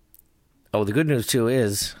 the good news too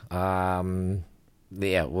is, with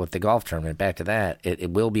the golf tournament, back to that,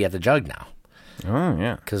 it will be at the Jug now. Oh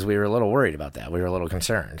yeah. Because we were a little worried about that. We were a little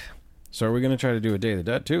concerned. So are we going to try to do a Day of the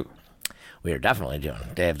Dead too? We are definitely doing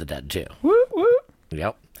Day of the Dead too. Woo woo.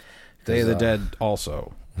 Yep. Day of the Dead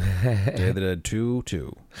also. Day of the Dead 2.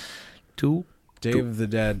 Day of the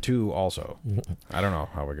Dead 2 also. I don't know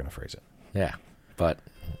how we're going to phrase it. Yeah. But,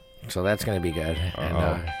 so that's going to be good.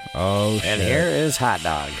 And, shit. and here is Hot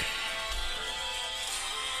Dog.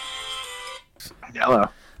 Hello.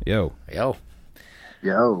 Yo. Yo.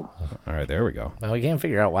 Yo. All right, there we go. Well, we can't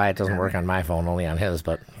figure out why it doesn't work on my phone, only on his,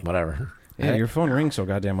 but whatever. Yeah, your phone rings so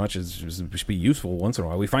goddamn much. It should be useful once in a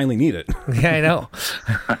while. We finally need it. Yeah, I know.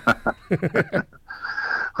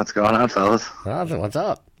 What's going on, fellas? What's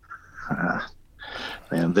up?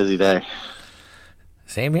 Man, busy day.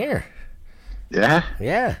 Same here. Yeah?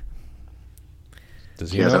 Yeah.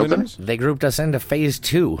 Does he You guys know the open? news? They grouped us into phase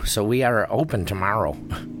 2, so we are open tomorrow.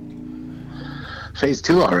 Phase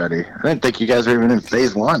 2 already. I didn't think you guys were even in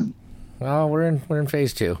phase 1. Well, we're in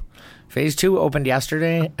phase 2. Phase 2 opened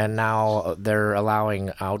yesterday, and now they're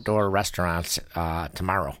allowing outdoor restaurants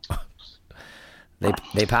tomorrow.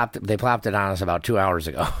 They plopped it on us about 2 hours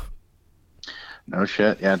ago. No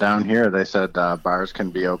shit. Yeah, down here they said bars can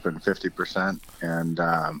be open 50% and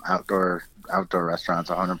outdoor restaurants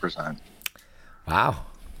 100%. Wow.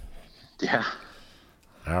 Yeah.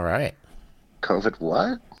 All right. COVID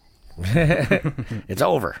what? It's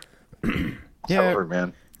over. It's Yeah. over,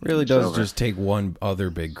 man. Really does over. just take one other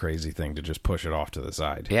big crazy thing to just push it off to the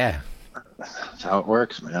side. Yeah. That's how it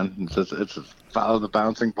works, man. It's a follow the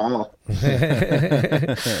bouncing ball. Yeah,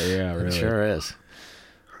 It really. sure is.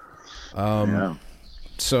 Yeah.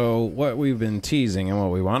 So what we've been teasing and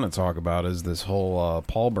what we want to talk about is this whole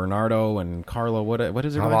Paul Bernardo and Carla. What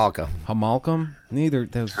is her last- Hamalka. Hamalka? Neither.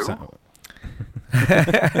 Those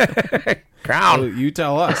Crown. you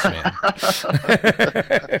tell us, man.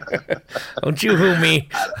 Don't you who me.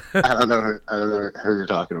 I don't know who you're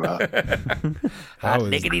talking about. Hot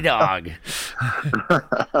was- diggity dog.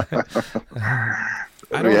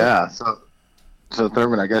 Yeah. So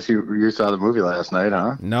Thurman, I guess you saw the movie last night,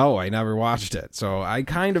 huh? No, I never watched it, so I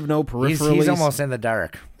kind of know peripherally. He's almost in the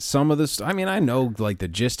dark. some of this. I mean, I know like the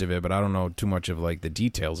gist of it, but I don't know too much of like the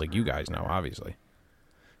details, like you guys know, obviously.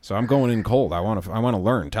 So I'm going in cold. I want to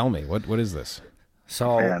learn. Tell me what is this?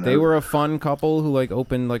 So, Man, They were a fun couple who like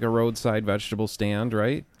opened like a roadside vegetable stand,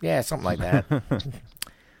 right? yeah, something like that.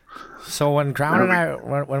 So when Crown and I,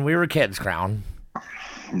 when we were kids, Crown,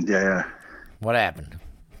 Yeah. what happened?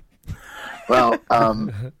 Well,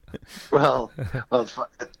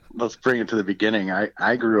 let's bring it to the beginning.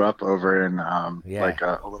 I grew up over in Yeah. like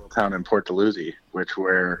a little town in Port Dalhousie, is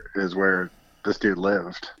where this dude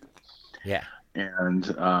lived, Yeah. and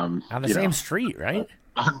On the you same know, street, right?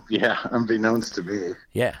 yeah, unbeknownst to me,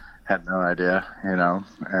 Yeah. had no idea, and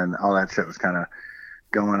all that shit was kind of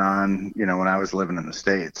going on, when I was living in the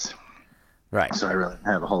States. Right. So I really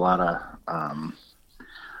didn't have a whole lot of,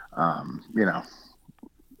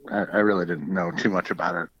 I really didn't know too much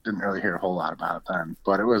about it. Didn't really hear a whole lot about it then,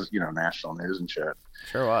 but it was, national news and shit.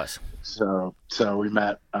 Sure was. So we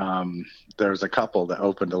met, there was a couple that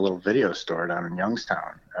opened a little video store down in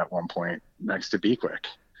Youngstown at one point next to Bequick.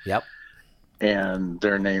 Yep. And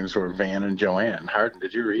their names were Van and Joanne. Harden,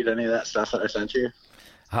 did you read any of that stuff that I sent you?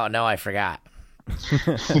 Oh, no, I forgot.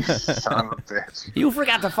 Son of a bitch. You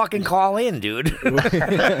forgot to fucking call in, dude. Yeah,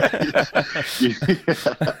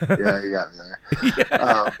 you got me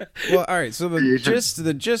there. Well, all right. So You should-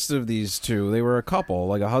 the gist of these two, they were a couple,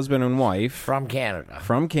 like a husband and wife From Canada.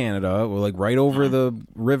 from Canada, were like right over the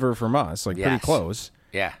river from us, like pretty Yes. close.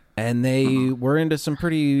 Yeah. And they were into some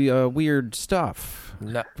pretty weird stuff,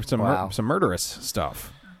 No, some wow. some murderous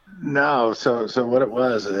stuff. No, so what it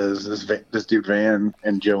was is this dude Van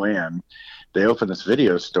and Joanne, they opened this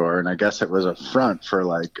video store, and I guess it was a front for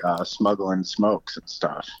like smuggling smokes and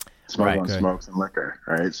stuff, smuggling okay. smokes and liquor,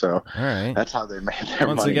 right? So All right. that's how they made their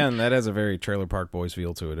Once money. again, that has a very Trailer Park Boys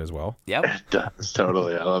feel to it as well. Yep. It does,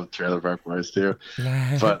 totally. I love Trailer Park Boys too,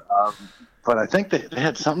 but I think they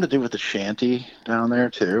had something to do with the shanty down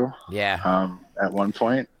there too. Yeah. At one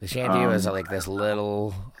point, The shanty was like this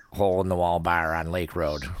little hole in the wall bar on Lake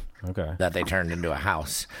Road Okay. that they turned into a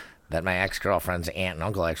house that my ex-girlfriend's aunt and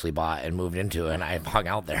uncle actually bought and moved into, and I hung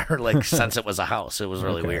out there like since it was a house. It was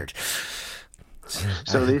really weird.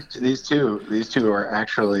 so these two are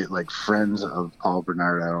actually like friends of Paul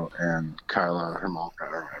Bernardo and Carla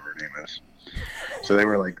Hermalka, or whatever her name is. So they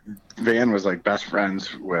were like, Van was like best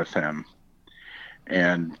friends with him,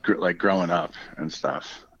 and like growing up and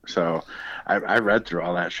stuff. So I read through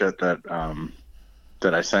all that shit that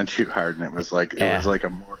I sent you, Harden. It was like Yeah. it was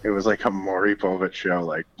like a Maury Povich show,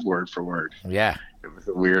 like word for word. Yeah. It was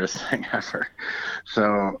the weirdest thing ever.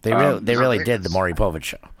 So They really did the Maury Povich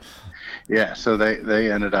show. Yeah, so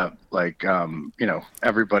they ended up like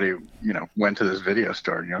everybody went to this video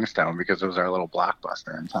store in Youngstown because it was our little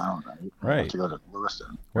Blockbuster in town. Right. To go to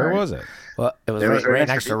Lewiston. Where right? was it? Well, it was It was right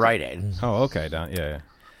next to Beach. Rite Aid. Oh, okay. Down. Yeah.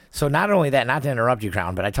 So not only that, not to interrupt you,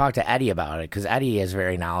 Crown, but I talked to Eddie about it because Eddie is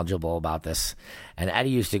very knowledgeable about this. And Eddie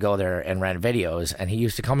used to go there and rent videos, and he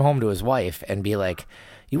used to come home to his wife and be like,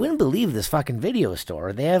 "You wouldn't believe this fucking video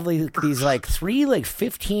store. They have like these like three like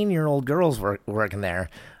 15-year-old girls working there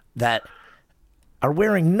that are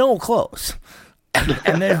wearing no clothes,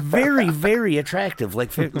 and they're very very attractive,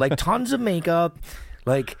 like tons of makeup,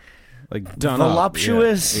 like." Like done up.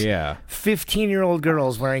 Voluptuous, Yeah. 15-year-old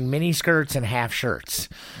girls wearing mini skirts and half shirts.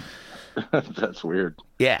 That's weird.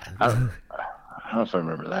 Yeah. I don't know if I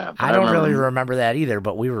remember that. But I don't really remember, remember that either,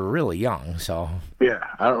 but we were really young, so Yeah,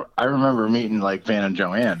 I remember meeting like Van and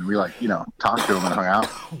Joanne. We like talked to them and hung out.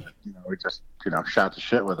 We just shot the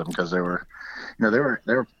shit with them because they were, they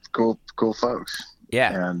were cool folks.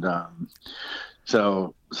 yeah. And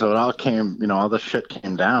so it all came, all this shit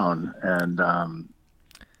came down, and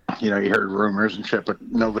you heard rumors and shit, but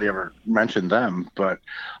nobody ever mentioned them. But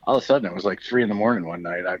all of a sudden, it was like 3 a.m. one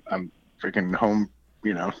night. I'm freaking home,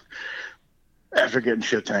 after getting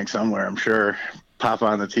shit tanked somewhere, I'm sure. Pop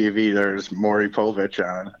on the TV, there's Maury Povich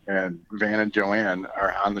on, and Van and Joanne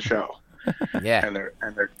are on the show. Yeah.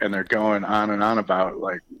 and they're going on and on about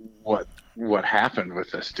like what happened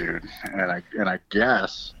with this dude, and I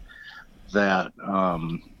guess that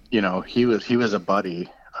he was a buddy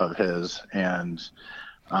of his, and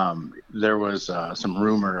there was some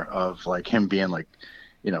rumor of like him being like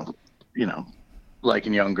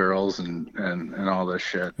liking young girls and all this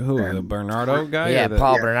shit. Who, and, the Bernardo guy? Yeah, or the,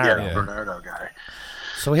 Paul Bernardo. Yeah, the Bernardo guy.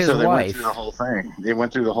 So his So they went wife. through the whole thing. They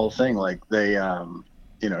went through the whole thing. Like they,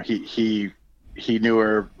 he knew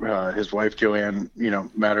her. His wife Joanne,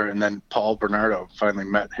 met her, and then Paul Bernardo finally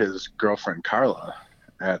met his girlfriend Carla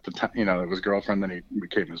at the time. It was girlfriend, then he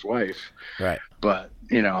became his wife. Right. But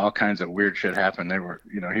all kinds of weird shit happened. They were,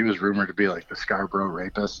 he was rumored to be like the Scarborough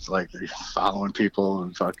rapist, like following people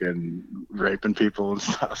and fucking raping people and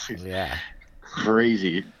stuff. He's Yeah.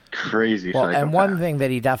 crazy. Well, and one thing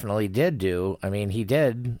that he definitely did do, I mean, he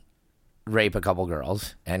did rape a couple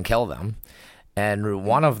girls and kill them. And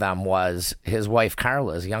one of them was his wife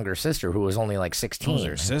Carla's younger sister, who was only like 16. Who's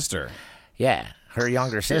her sister? Yeah, her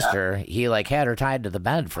younger sister. He like had her tied to the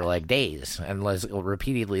bed for like days and was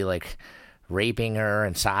repeatedly like raping her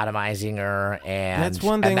and sodomizing her, and That's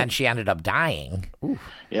one thing. And then she ended up dying.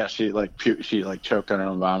 Yeah, she choked on her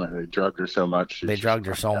own vomit. They drugged her so much. They drugged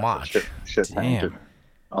her so much. Shit Damn. tanked.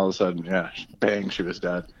 All of a sudden, bang, she was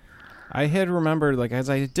dead. I had remembered, like, as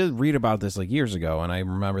I did read about this like years ago, and I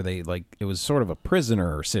remember they it was sort of a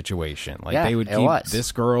prisoner situation. Like Yeah, they would it keep was.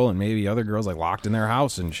 this girl and maybe other girls like locked in their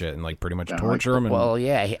house and shit, and like pretty much torture them. And Well,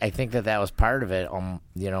 yeah, I think that was part of it.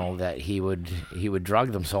 That he would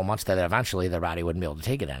drug them so much that eventually their body wouldn't be able to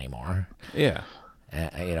take it anymore. yeah,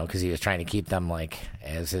 Because he was trying to keep them like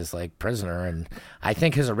as his like prisoner, and I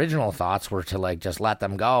think his original thoughts were to like just let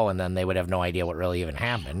them go, and then they would have no idea what really even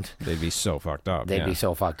happened. they'd be so fucked up. They'd be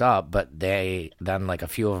so fucked up, but then like a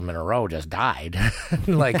few of them in a row just died.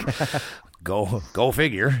 Like, go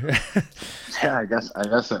figure. Yeah, I guess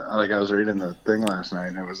like I was reading the thing last night,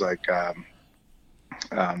 and it was like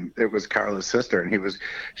it was Carla's sister, and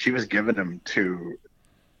she was giving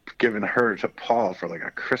her to Paul for like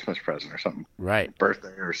a Christmas present or something, Right.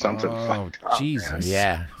 birthday or something. Oh, fucked up, Jesus. man.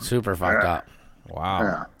 Yeah, super fucked up. Wow.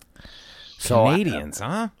 Yeah. So Canadians,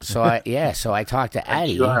 huh? So I talked to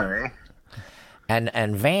Eddie, Sure, eh?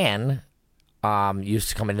 and Van used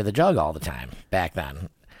to come into the jug all the time back then,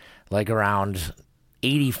 like around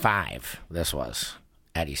 85. This was,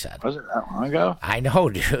 Eddie said. Was it that long ago? I know,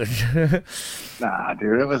 dude. Nah,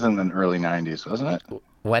 dude, it was in the early 90s, wasn't it?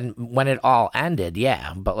 When it all ended,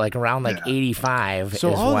 yeah, but like around like 85. So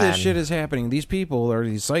is all when, this shit is happening. These people are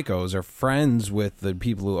these psychos are friends with the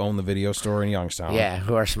people who own the video store in Youngstown. Yeah,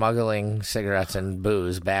 who are smuggling cigarettes and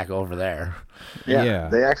booze back over there. Yeah.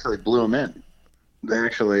 They actually blew him in. They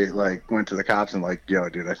actually like went to the cops and like, yo,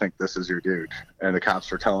 dude, I think this is your dude. And the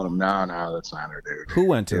cops were telling him, no, that's not our dude. Who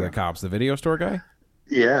went to the cops? The video store guy?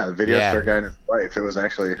 Yeah, the video Yeah. store guy and his wife. It was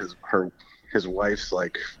actually his wife's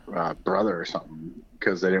like brother or something,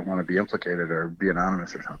 because they didn't want to be implicated or be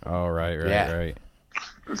anonymous or something. Oh, right. Yeah.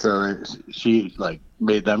 So she like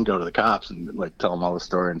made them go to the cops and like tell them all the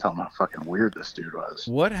story and tell them how fucking weird this dude was.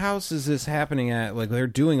 What house is this happening at? Like they're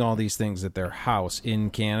doing all these things at their house in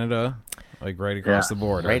Canada, like right across the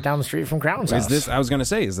border. Right down the street from Crown's house. Is this? I was gonna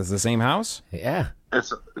say, is this the same house? Yeah.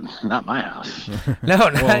 It's not my house. No,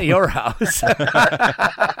 not your house. Not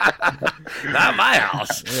my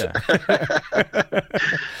house. Yeah.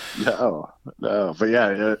 No. But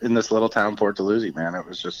yeah, in this little town, Port Dalhousie, man, it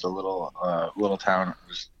was just a little town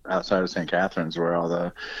just outside of St. Catharines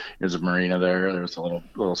where there's a marina there. There was a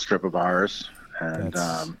little strip of bars and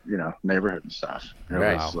neighborhood and stuff. It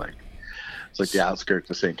Right. was like it's like the outskirts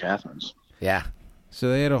of St. Catharines. Yeah. So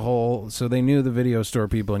they had so they knew the video store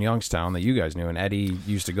people in Youngstown that you guys knew, and Eddie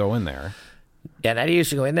used to go in there. Yeah, and Eddie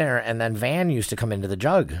used to go in there, and then Van used to come into the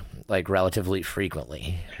jug like relatively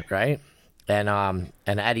frequently, right? And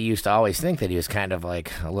Eddie used to always think that he was kind of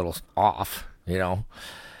like a little off,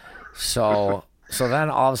 So then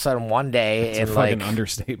all of a sudden one day It's a fucking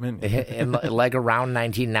understatement. in like around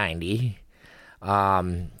 1990,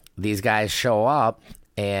 these guys show up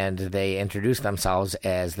and they introduce themselves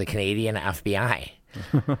as the Canadian FBI.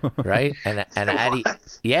 Right? And Eddie,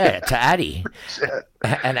 to Eddie.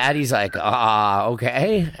 And Eddie's like,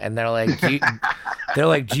 okay. And they're like,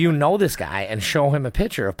 do you know this guy? And show him a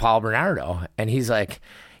picture of Paul Bernardo. And he's like,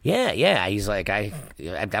 yeah. He's like, I've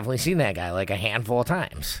definitely seen that guy like a handful of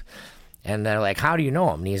times. And they're like, how do you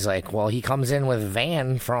know him? And he's like, well, he comes in with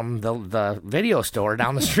Van from the video store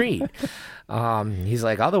down the street. He's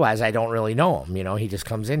like, otherwise, I don't really know him. You know, he just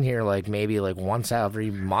comes in here like maybe like once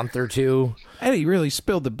every month or two. Eddie really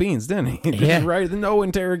spilled the beans, didn't he? Just Yeah. right, no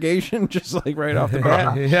interrogation, just like right off the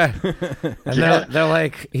bat. Yeah. And they're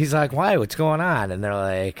like, he's like, why? What's going on? And they're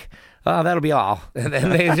like, oh, that'll be all. And then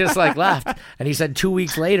they just like left. And he said 2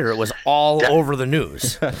 weeks later, it was all over the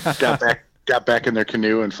news. Got back in their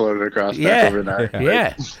canoe and floated across back overnight.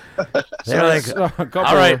 Yeah. They're like,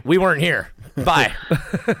 all right, we weren't here. Bye.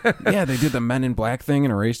 Yeah, they did the Men in Black thing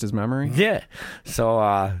and erased his memory. Yeah. So,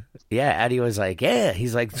 Eddie was like, yeah.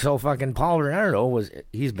 He's like, so fucking Paul Bernardo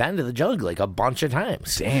he's been to the Jug like a bunch of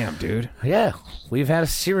times. Damn, dude. Yeah. We've had a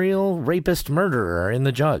serial rapist murderer in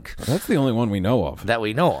the Jug That's the only one we know of. that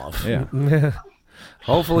we know of. Yeah.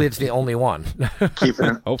 Hopefully it's the only one.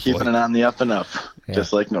 Keeping Hopefully. it on the up and up,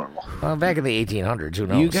 just like normal. Well, back in the 1800s, who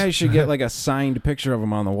knows? You guys should get like a signed picture of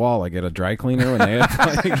him on the wall, like at a dry cleaner when they have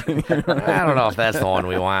like, I don't know if that's the one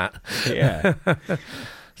we want. yeah.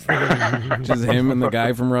 Just him and the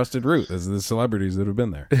guy from Rusted Root as the celebrities that have been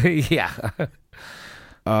there. Yeah.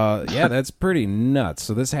 Yeah, that's pretty nuts.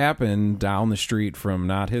 So this happened down the street from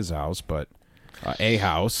not his house, but a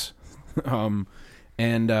house. Yeah,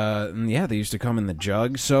 they used to come in the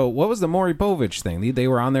Jug. So what was the Maury Povich thing? They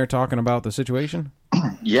were on there talking about the situation?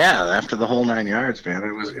 Yeah, after the whole 9 yards, man,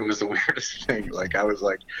 it was the weirdest thing. Like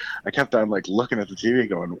I kept on like looking at the TV,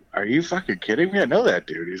 going, "Are you fucking kidding me? I know that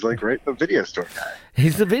dude. He's like right the video store guy.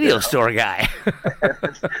 He's the video store guy."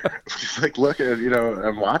 Just like looking at,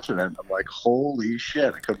 I'm watching it. I'm like, holy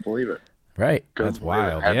shit! I couldn't believe it. Right. Couldn't That's believe it.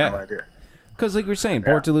 wild, I had yeah. no idea. Because like we're saying,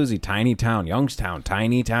 Port Dalhousie, tiny town. Youngstown,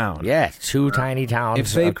 tiny town. Yeah, two tiny towns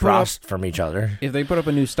If they put across from each other. If they put up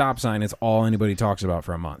a new stop sign, it's all anybody talks about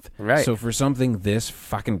for a month. Right. So for something this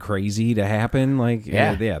fucking crazy to happen, like,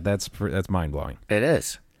 yeah, that's mind blowing. It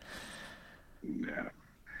is. Yeah,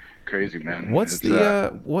 crazy, man. What's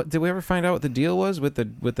It's, what did we ever find out what the deal was with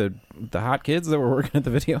the hot kids that were working at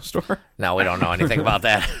the video store? No, we don't know anything about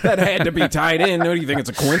that. That had to be tied in. What do you think?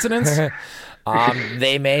 It's a coincidence?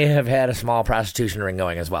 They may have had a small prostitution ring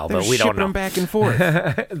going as well, They're but we don't shipping know. them back and forth.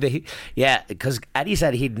 Because Eddie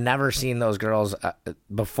said he'd never seen those girls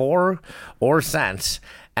before or since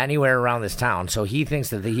anywhere around this town, so he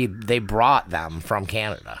thinks that they brought them from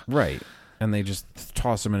Canada. Right. And they just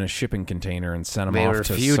toss them in a shipping container and send them They off were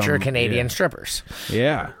to future some, Canadian strippers.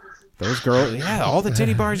 Yeah. Those girls, yeah, all the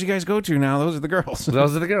titty bars you guys go to now, those are the girls.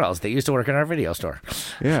 Those are the girls. They used to work in our video store.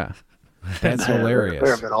 Yeah. That's They're a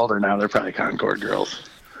hilarious. bit older now. They're probably Concord girls.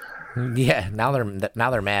 Yeah, now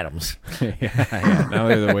they're madams. yeah, now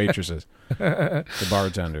they're the waitresses, the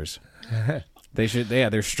bartenders. They should,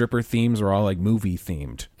 their stripper themes are all like movie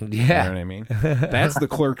themed. Yeah. You know what I mean? That's the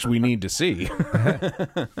Clerks we need to see.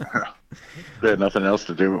 They had nothing else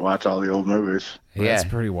to do but watch all the old movies. That's Yeah,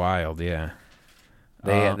 pretty wild, yeah.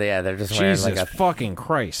 they're just wearing Jesus like a. fucking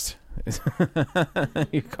Christ.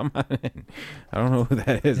 You come on in. I don't know who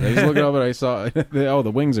that is. I just looked up and I saw, oh,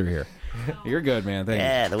 the wings are here. You're good, man. Thank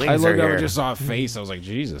Yeah, you. the wings I are looked up here. and just saw a face. I was like,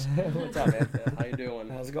 Jesus. What's up, man? How you doing?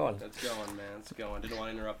 How's it going? It's going, man. It's going. Didn't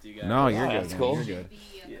want to interrupt you guys. No, you're good. that's man. cool. You're good.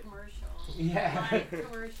 Have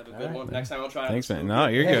a good one. Next time I'll try. Thanks, man. No,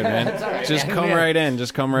 you're good, man. Just come right in.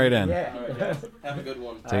 Just come right in. All right, guys. Have a good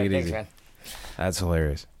one. Take it Thanks, easy. man. That's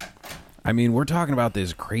hilarious. I mean, we're talking about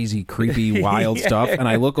this crazy, creepy, wild stuff, and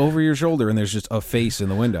I look over your shoulder, and there's just a face in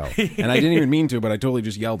the window. And I didn't even mean to, but I totally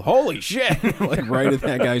just yelled, "Holy shit!" like right at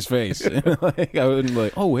that guy's face. Like, I wouldn't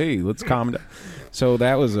like, "Oh, hey, let's calm down." So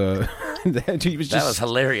that was a he was just, That was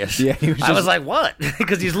hilarious. Yeah, he was I was just- like, "What?"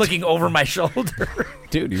 Because he's looking over my shoulder.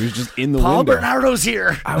 dude. He was just in the Paul window. Bernardo's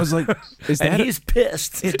here, I was like, "Is that?" and he's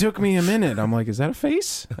pissed. It took me a minute. I'm like, "Is that a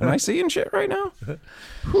face? Am I seeing shit right now?"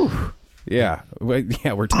 Whew. Yeah,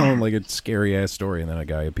 we're telling like a scary ass story, and then a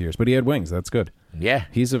guy appears, but he had wings. That's good. Yeah,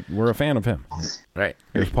 We're a fan of him. right.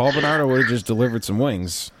 If Paul Bernardo would have just delivered some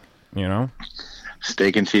wings, you know,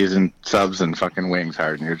 Steak and cheese and subs and fucking wings,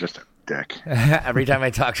 Harden. You're just a dick. Every time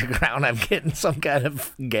I talk to Crown, I'm getting some kind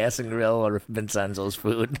of gas and grill or Vincenzo's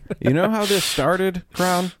food. you know how this started,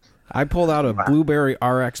 Crown? I pulled out a blueberry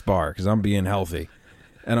RX bar because I'm being healthy,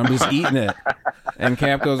 and I'm just eating it. And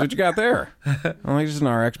Cap goes, "What you got there?" I'm like, "Just an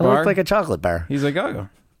RX It bar." looked like a chocolate bar. He's like, "Oh,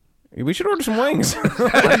 we should order some wings."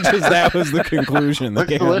 Like, just that was the conclusion.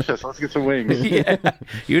 Looks Yeah. delicious. Let's get some wings. Yeah,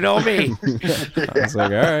 you know me. I was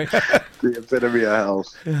like, "All right, The epitome of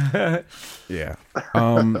health. yeah."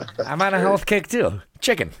 I'm on a health kick too.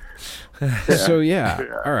 Chicken. So yeah,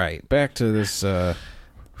 all right. Back to this.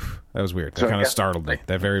 That was weird. That So I kind of guess- startled me.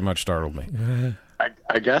 That very much startled me.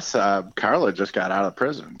 I guess Carla just got out of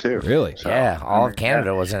prison too. Really? So, Yeah, all of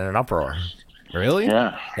Canada was in an uproar. Really?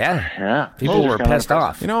 Yeah. Yeah. Yeah. People She were just got out of pissed prison.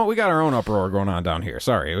 off. You know what? We got our own uproar going on down here.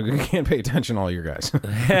 Sorry, we can't pay attention to all you guys.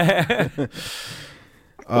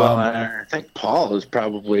 Well, I think Paul is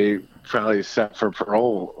probably set for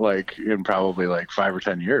parole, like in probably like 5 or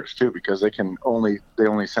 10 years too, because they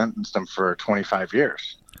only sentenced him for 25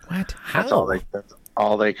 years. What? That's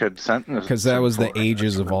all they could sentence. Because that him was the for.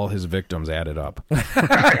 ages of all his victims added up.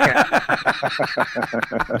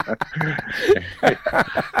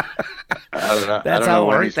 I don't know. That's I don't know how it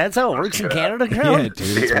when works. he's- That's how it works in Canada, Crown? Yeah,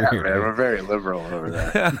 dude, it's Yeah, weird. man, we're very liberal over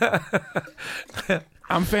there.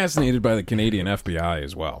 I'm fascinated by the Canadian FBI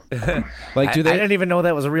as well. Like, I do they? didn't even know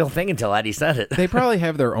that was a real thing until Eddie said it. They probably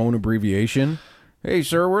have their own abbreviation. Hey,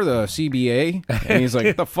 sir, we're the CBA, and he's like,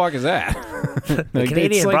 "What the fuck is that?" Like,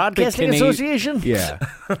 Canadian it's like Broadcasting the Association? Yeah,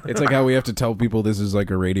 it's like how we have to tell people this is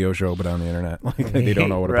like a radio show, but on the internet, like they don't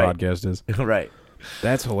know what a Right. podcast is. Right.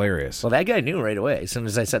 That's hilarious. Well, that guy knew right away. As soon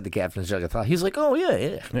as I said the Captain's Jug of Thought, he's like, oh,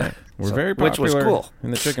 yeah. Yeah, we're So- very which popular was cool.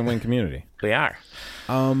 in the chicken wing community. We are.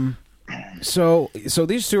 So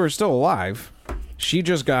these two are still alive. She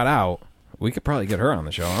just got out. We could probably get her on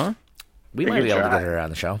the show, huh? We We might could be able to try. get her on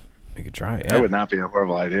the show. We could try. That Yeah. would not be a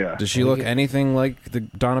horrible idea. Does she look anything like the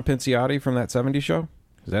Donna Pinciotti from that '70s show?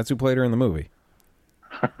 'Cause that's who played her in the movie.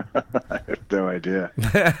 I have no idea.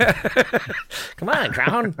 Come on,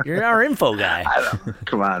 Crown. You're our info guy.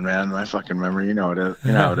 Come on, man. My fucking memory. You know it is.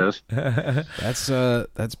 You know how it is.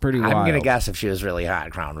 That's pretty wild. I'm going to guess if she was really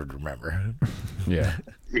hot, Crown would remember. Yeah.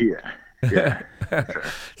 Yeah. Yeah.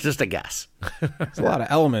 Just a guess. There's a lot of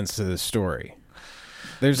elements to this story.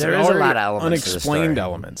 There is a lot of elements to this unexplained story.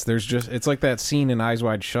 elements. It's like that scene in Eyes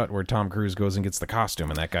Wide Shut where Tom Cruise goes and gets the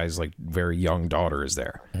costume, and that guy's like very young daughter is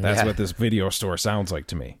there. That's Yeah. what this video store sounds like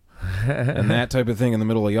to me. And that type of thing in the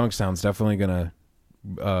middle of Youngstown's definitely gonna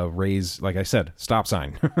raise, like I said, stop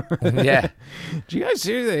sign. Yeah. Did you guys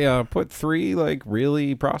see they put 3 like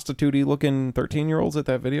really prostitute-y looking 13-year-olds at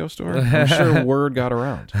that video store? I'm sure word got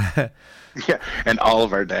around. Yeah. And all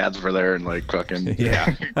of our dads were there and like fucking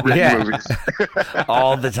Yeah. Yeah. movies.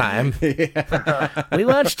 All the time. We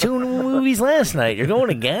watched 2 movies last night. You're going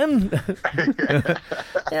again?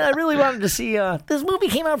 Yeah, I really wanted to see. This movie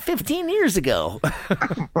came out 15 years ago.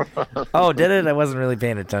 Oh, did it? I wasn't really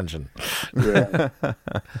paying attention.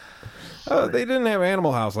 Oh, they didn't have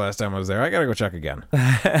Animal House last time I was there. I gotta go check again.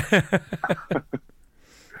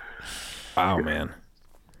 Wow, man.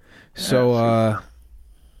 So,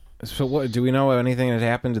 so what? Do we know anything that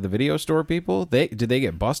happened to the video store people? Did they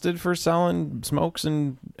get busted for selling smokes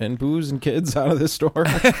and booze and kids out of this store?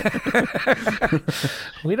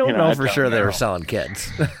 We don't You know, know I for don't sure they know. were selling kids.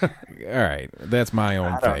 All right, that's my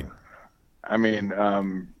own thing. I mean,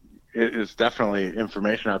 it is definitely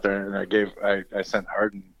information out there, and I sent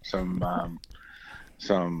Arden some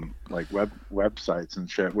like websites and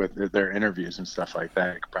shit with their interviews and stuff like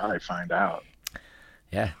that. You could probably find out.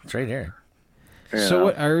 Yeah, it's right here. you So, know?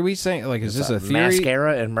 what are we saying? Like, is this a theory?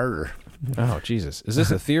 Mascara and murder. Oh, Jesus! Is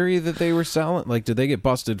this a theory that they were selling? Like, did they get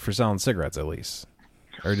busted for selling cigarettes at least?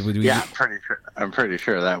 Or did we? Yeah, I'm pretty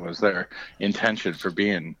sure that was their intention for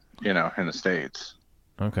being, in the States.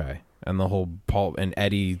 Okay. And the whole Paul and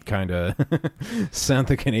Eddie kind of sent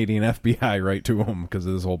the Canadian FBI right to him because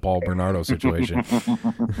of this whole Paul Bernardo situation.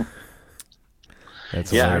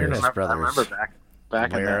 That's Yeah, hilarious. Fairness I Brothers. remember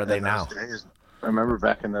back Where are they in now? those days. I remember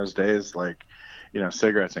back in those days, like,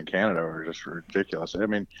 cigarettes in Canada were just ridiculous. I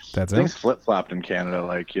mean, That's things it. flip flopped in Canada.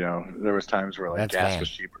 Like, there was times where like That's gas fine. was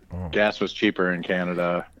cheaper. Oh. Gas was cheaper in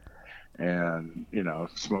Canada, and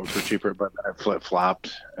smokes were cheaper. But then it flip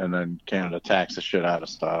flopped, and then Canada taxed the shit out of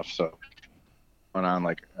stuff. So went on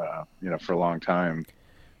like for a long time.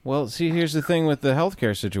 Well, see, here's the thing with the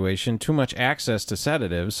healthcare situation: too much access to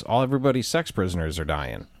sedatives. Everybody's sex prisoners are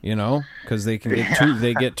dying. Because they can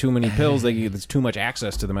get too many pills. There's too much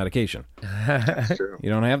access to the medication. That's true. You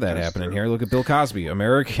don't have that That's happening true. here. Look at Bill Cosby,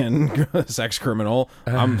 American sex criminal.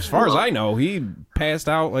 As far as I know, he passed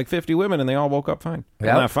out like 50 women, and they all woke up fine. Well,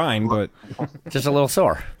 Yep. not fine, but Just a little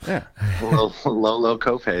sore. yeah. low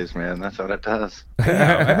copays, man. That's what it does. I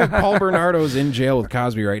bet Paul Bernardo's in jail with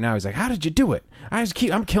Cosby right now. He's like, "How did you do it?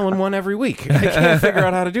 I'm killing one every week. I can't figure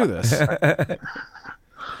out how to do this.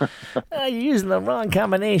 You're using the wrong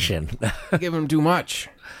combination. I give him too much."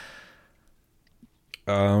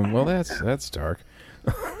 Well, that's dark.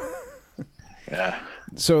 Yeah.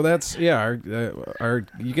 So that's Our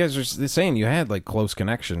you guys are saying you had like close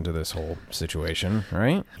connection to this whole situation,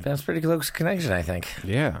 right? That's pretty close connection, I think.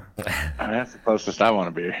 Yeah, That's the closest I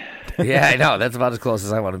want to be. Yeah, I know. That's about as close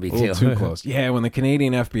as I want to be, a little too. too close. Yeah, when the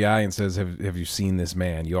Canadian FBI and says, "Have you seen this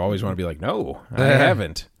man?" You always want to be like, "No, I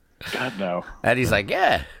haven't." God no. And he's like,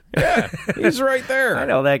 yeah, He's right there. I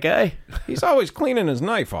know that guy. He's always cleaning his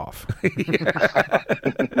knife off.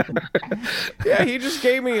 Yeah, he just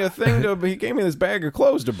gave me a thing to. He gave me this bag of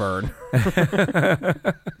clothes to burn.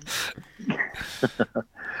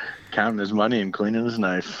 Counting his money and cleaning his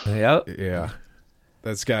knife. Yep. Yeah.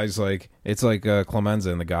 This guy's like, it's like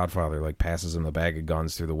Clemenza in The Godfather, like passes him the bag of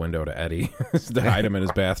guns through the window to Eddie to hide him in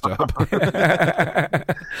his bathtub.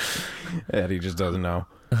 Eddie just doesn't know.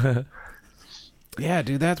 Yeah,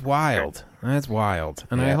 dude, that's wild. That's wild.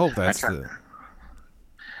 And I hope that's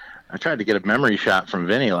I tried to get a memory shot from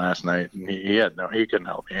Vinny last night, and he couldn't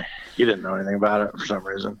help me. He didn't know anything about it for some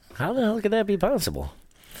reason. How the hell could that be possible?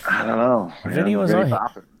 I don't know. Vinny was Vinny on-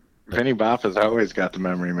 Boff. Vinny Boff has always got the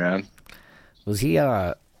memory, man. Was he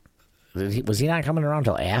not coming around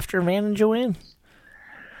till after Van and Joanne?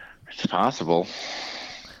 It's possible.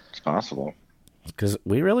 It's possible. Because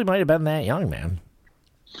we really might have been that young, man.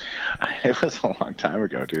 It was a long time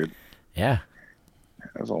ago, dude. Yeah.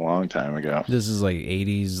 It was a long time ago. This is like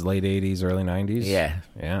 80s, late 80s, early 90s? Yeah.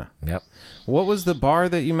 Yeah. Yep. What was the bar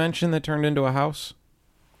that you mentioned that turned into a house?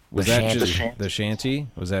 Was The that Shanty. just the shanty?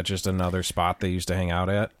 Was that just another spot they used to hang out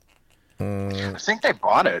at? I think they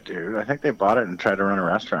bought it, dude. I think they bought it and tried to run a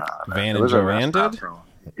restaurant. Van It and was a Joanne restaurant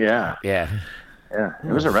did? Yeah, Yeah. yeah.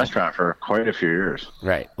 It was a restaurant for quite a few years.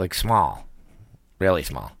 Right. Like small. Really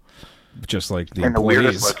small. Just like the In the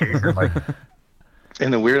weirdest employees. location, like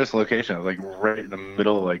in the weirdest location, like right in the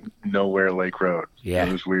middle of like nowhere Lake Road. Yeah.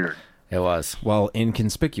 It was weird. It was. Well,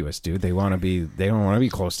 inconspicuous, dude. They don't want to be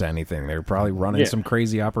close to anything. They're probably running Yeah. some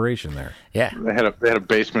crazy operation there. Yeah. They had a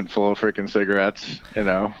basement full of freaking cigarettes, you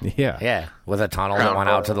know. Yeah. Yeah. With a tunnel that Crown went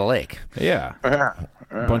out Royal. to the lake. Yeah. A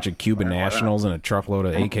bunch of Cuban nationals and a truckload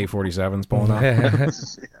of AK-47s pulling up.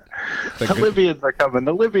 The Libyans are coming.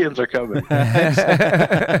 The Libyans are coming.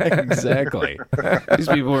 Exactly. These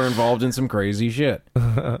people were involved in some crazy shit.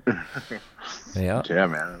 Yeah. Yeah,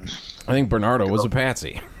 man. I think Bernardo was a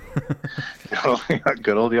patsy.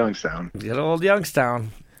 Good old Youngstown. Good old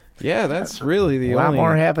Youngstown. Yeah, that's really the A lot only...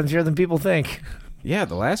 more happens here than people think. Yeah,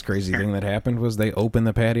 the last crazy thing that happened was they opened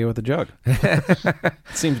the patio with a jug.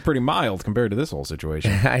 Seems pretty mild compared to this whole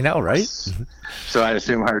situation. I know, right? So I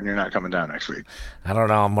assume, Harden, you're not coming down next week. I don't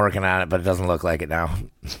know. I'm working on it, but it doesn't look like it now.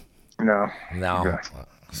 No. No. Okay.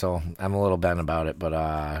 So I'm a little bent about it, but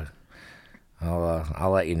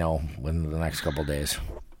I'll let you know in the next couple days.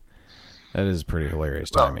 That is pretty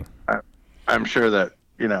hilarious timing. I'm sure that,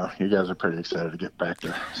 you guys are pretty excited to get back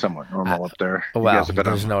to somewhat normal up there. You Well, guys have been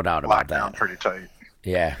there's on no doubt about lockdown that. pretty tight.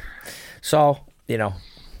 Yeah. So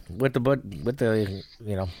with the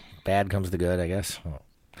bad comes the good, I guess.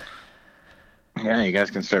 Yeah, you guys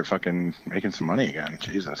can start fucking making some money again.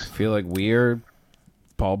 Jesus. I feel like we're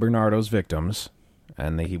Paul Bernardo's victims,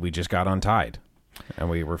 and we just got untied, and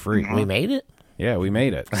we were free. We made it. Yeah, we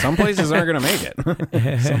made it. Some places aren't going to make it.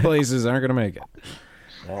 Some places aren't going to make it.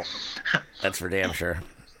 Well, that's for damn sure.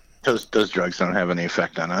 Those drugs don't have any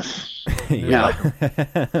effect on us. Yeah.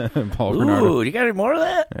 Paul Bernardo. Ooh, you got any more of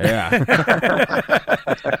that? Yeah.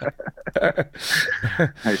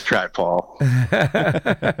 Nice try, Paul.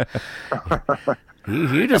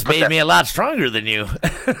 You just made me a lot stronger than you.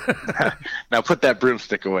 Now put that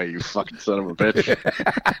broomstick away, you fucking son of a bitch.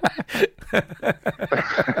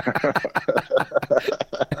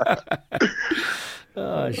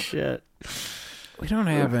 Oh shit. We don't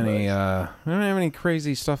have any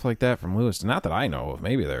crazy stuff like that from Lewis. Not that I know of.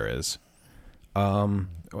 Maybe there is.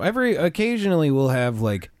 Occasionally we'll have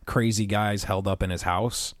like crazy guys held up in his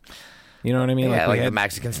house. You know what I mean? Yeah, we like the had-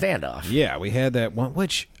 Mexican standoff. Yeah, we had that one,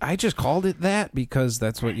 which I just called it that because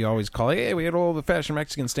that's what you always call it. Hey, we had old-fashioned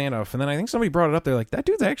Mexican standoff. And then I think somebody brought it up. They're like, that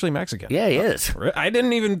dude's actually Mexican. Yeah, he is. I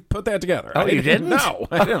didn't even put that together. Oh, you didn't? No,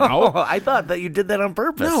 I didn't know. I thought that you did that on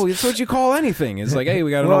purpose. No, it's what you call anything. It's like, hey,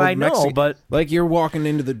 we got an Well, old I know, Mexican. but- like you're walking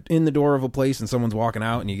in the door of a place and someone's walking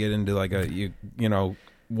out and you get into like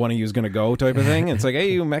one of you's gonna go type of thing. It's like,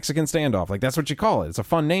 hey, you Mexican standoff. Like that's what you call it. It's a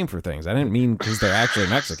fun name for things. I didn't mean because they're actually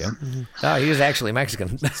Mexican. No, he was actually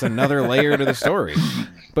Mexican. It's another layer to the story.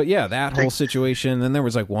 But yeah, that whole situation. Then there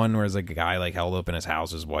was like one where it's like a guy like held up in his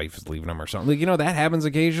house, his wife is leaving him or something. Like that happens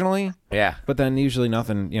occasionally. Yeah. But then usually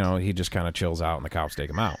nothing. He just kind of chills out and the cops take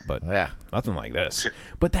him out. But Yeah. nothing like this.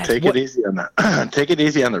 But that's Take what, it easy on the take it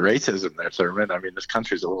easy on the racism there, Thurman. I mean, this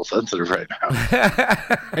country's a little sensitive right now.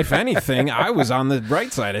 if anything, I was on the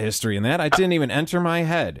right side side of history in that. I didn't even enter my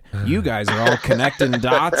head. You guys are all connecting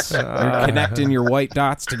dots. You're connecting your white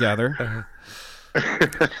dots together.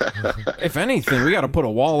 If anything, we got to put a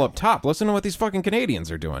wall up top. Listen to what these fucking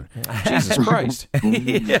Canadians are doing. Jesus Christ.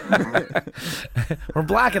 We're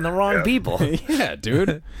blocking the wrong people. Yeah,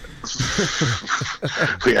 dude.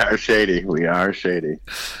 We are shady. We are shady.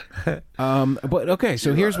 But okay,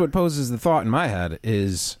 so here's what poses the thought in my head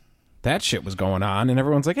is that shit was going on, and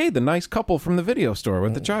everyone's like, hey, the nice couple from the video store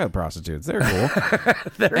with the child prostitutes. They're cool.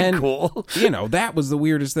 They're cool. You know, that was the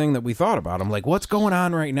weirdest thing that we thought about. I'm like, what's going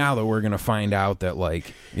on right now that we're going to find out that,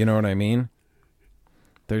 like, you know what I mean?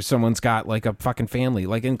 There's someone's got, like, a fucking family.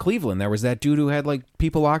 Like, in Cleveland, there was that dude who had, like,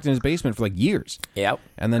 people locked in his basement for, like, years. Yep.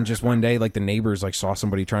 And then just one day, like, the neighbors, like, saw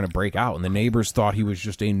somebody trying to break out, and the neighbors thought he was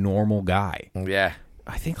just a normal guy. Yeah.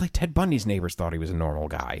 I think, like, Ted Bundy's neighbors thought he was a normal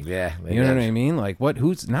guy. Yeah. You know what I mean? Like,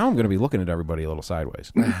 now I'm going to be looking at everybody a little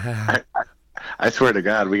sideways. I swear to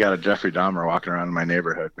God, we got a Jeffrey Dahmer walking around in my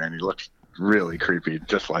neighborhood, man. He looks really creepy,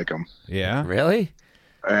 just like him. Yeah? Really?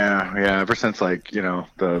 Yeah. Ever since, like, you know,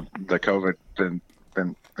 the COVID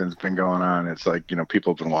been going on, it's like, you know,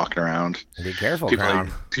 people have been walking around. Be careful, people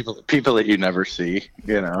Crown. people that you never see,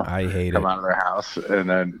 you know. I hate come it. out of their house, and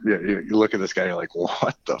then you look at this guy, you're like,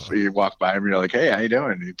 what the f-? You walk by him, you're like, hey, how you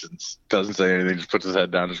doing? He just doesn't say anything, just puts his head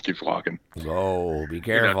down, just keeps walking. Oh, be You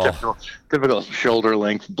careful. know, typical shoulder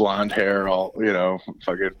length blonde hair, all, you know,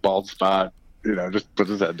 fucking bald spot, you know, just puts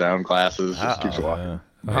his head down, glasses, just keeps walking.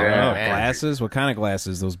 Oh, man. glasses? What kind of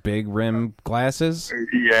glasses? Those big rim glasses?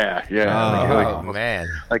 Yeah. Oh, man.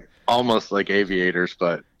 Like almost like aviators,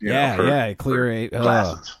 but you know, for clear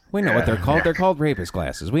glasses. We know what they're called. They're called rapist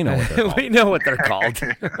glasses. We know what they're called. We know what they're called.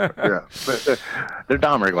 Yeah, but they're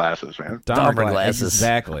Dahmer glasses, man. Dahmer glasses.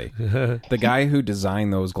 Exactly. The guy who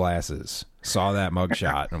designed those glasses saw that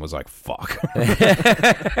mugshot and was like, fuck.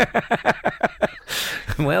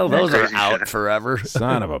 Well, those are Crazy out shit. forever.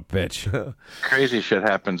 Son of a bitch. Crazy shit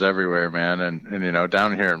happens everywhere, man, and you know,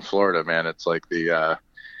 down here in Florida, man, it's like the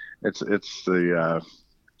it's the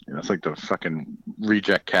you know, it's like the fucking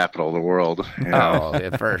reject capital of the world. You know? Oh,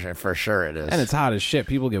 yeah, for sure it is. And it's hot as shit.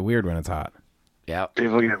 People get weird when it's hot. Yep.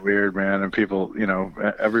 People get weird, man, and people, you know,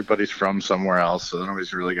 everybody's from somewhere else, so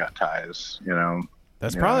nobody's really got ties, you know.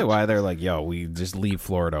 That's Yeah. probably why they're like, yo, we just leave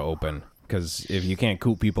Florida open. Because if you can't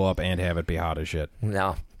coop people up and have it be hot as shit,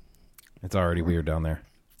 No. it's already weird down there.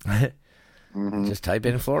 Just type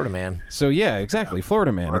in Florida man. So yeah, exactly.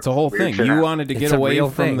 Florida man. It's a whole Weird thing. shit You happens. wanted to get It's a away real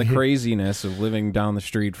from the thing. craziness of living down the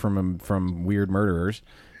street from weird murderers,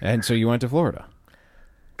 and so you went to Florida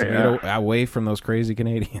to Yeah. get away from those crazy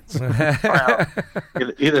Canadians. Well,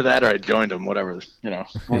 either that or I joined them, whatever, you know.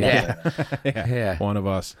 Yeah. Yeah, one of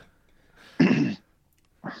us. Yeah.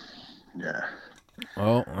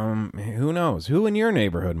 Well, who knows? Who in your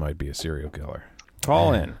neighborhood might be a serial killer?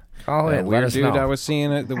 Call in. Call in. Let Weird us dude know. I was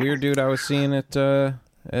seeing at the weird dude I was seeing at Post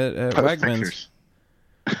Wegmans.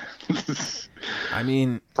 pictures. I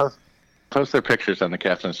mean, Post their pictures on the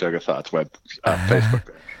Captain's Jug of Thoughts web Facebook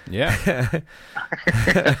page. yeah.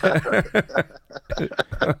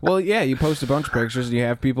 Well, yeah, you post a bunch of pictures and you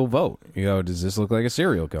have people vote. You go, does this look like a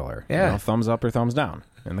serial killer? Yeah. You know, thumbs up or thumbs down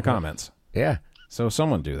in the comments. Yeah. So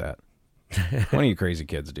someone do that. One of you crazy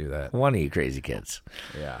kids do that. One of you crazy kids.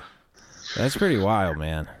 Yeah. That's pretty wild,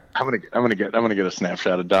 man. I'm gonna get a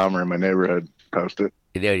snapshot of Dahmer in my neighborhood. Post it.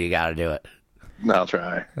 You know you got to do it. I'll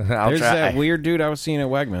try. I'll There's try. that weird dude I was seeing at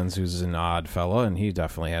Wegmans who's an odd fella, and he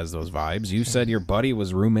definitely has those vibes. You said your buddy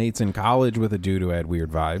was roommates in college with a dude who had weird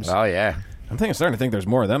vibes. Oh, yeah. I'm starting to think there's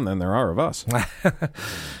more of them than there are of us. I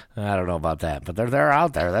don't know about that, but they're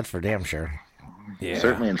out there. That's for damn sure. Yeah.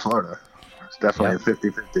 Certainly in Florida. It's definitely a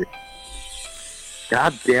 50-50.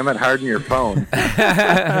 God damn it, harden your phone.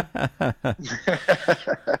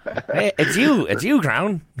 Hey, it's you. It's you,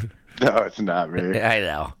 Crown. No, it's not me. I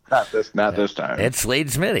know. Not this time. It's Slade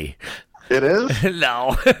Smitty. It is?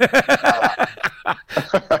 No.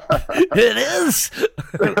 It is.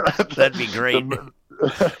 That'd be great.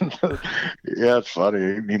 Yeah, it's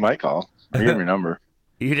funny. He might call. I gave him your number.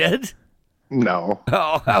 You did? No.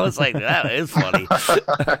 Oh, I was like, that is funny.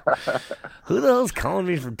 Who the hell's calling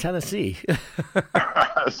me from Tennessee?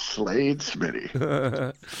 Slade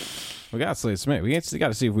Smitty. We got Slade Smith. We got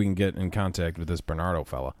to see if we can get in contact with this Bernardo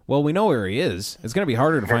fella. Well, we know where he is. It's going to be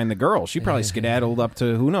harder to find the girl. She probably skedaddled up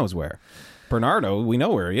to who knows where. Bernardo, we know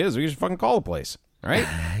where he is. We just fucking call the place, right?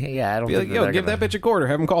 Yeah, I don't Be like, think yo, they're give gonna... that bitch a quarter.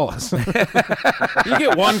 Have him call us. You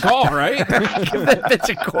get one call, right? Give that bitch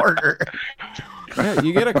a quarter. Yeah,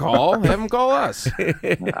 you get a call. Have him call us.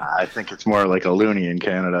 I think it's more like a loony in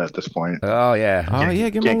Canada at this point. Oh, yeah. Oh, yeah,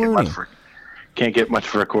 give him a loony. Can't get much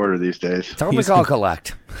for a quarter these days. Tell him to call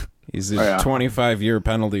collect. He's a 25-year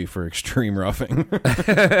penalty for extreme roughing.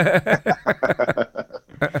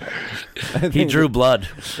 He drew blood.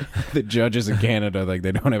 The judges in Canada, like,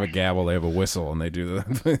 they don't have a gavel, they have a whistle, and they do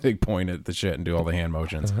they point at the shit and do all the hand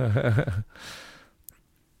motions.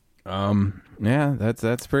 Yeah,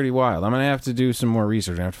 that's pretty wild. I'm gonna have to do some more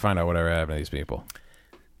research. I have to find out whatever happened to these people.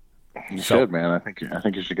 You should, man. I think you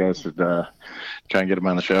guys should try and get him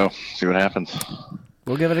on the show. See what happens.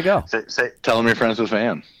 We'll give it a go. Tell him you're friends with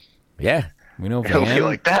Van. Yeah. We know He'll Van. be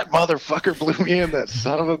like, that motherfucker blew me in, that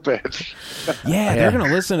son of a bitch. Yeah, they're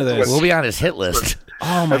gonna listen to this. We'll be on his hit list.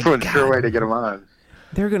 Oh my That's one god. sure way to get him on.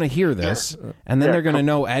 They're going to hear this, and then they're going to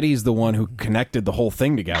know Eddie's the one who connected the whole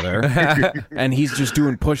thing together, and he's just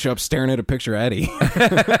doing push-ups staring at a picture of Eddie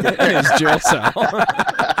in his jail cell.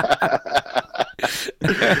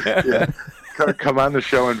 Yeah. Come on the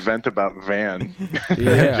show and vent about Van.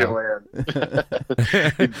 Yeah. Joanne.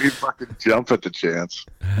 He'd fucking jump at the chance.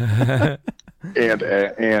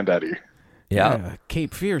 And Eddie. Yeah.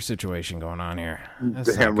 Cape Fear situation going on here.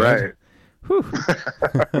 That's Damn not good. right. Whew.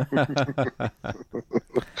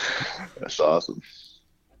 That's awesome.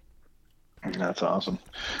 That's awesome.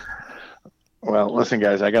 Well, listen,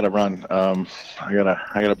 guys, I gotta run. I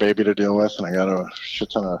got a baby to deal with, and I got a shit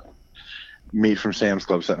ton of meat from Sam's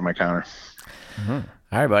Club sitting on my counter. Mm-hmm.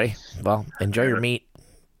 All right, buddy. Well, enjoy your meat.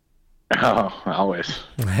 Oh, always.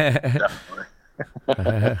 Definitely.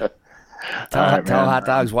 Tell Hot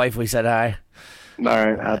Dog's wife we said hi. All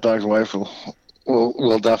right, Hot Dog's wife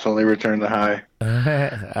will definitely return the hi.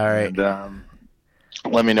 All right. And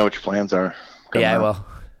let me know what your plans are. Yeah, I will.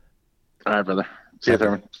 All right, brother. See you,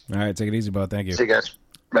 Thurman. All right, take it easy, bud. Thank you. See you guys.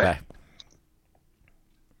 Bye. Bye.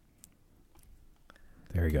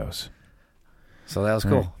 There he goes. So that was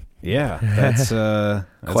cool. Yeah, that's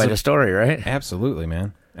Quite a story, right? Absolutely,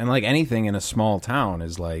 man. And like anything in a small town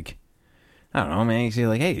is like, I don't know, man. You see,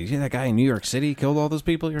 like, hey, you see that guy in New York City killed all those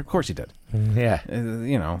people? Of course he did. Yeah.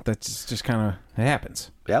 You know, that's just kind of, it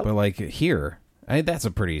happens. Yep. But like here, that's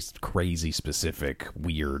a pretty crazy, specific,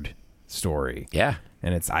 weird story. Yeah.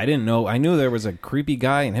 And I didn't know, I knew there was a creepy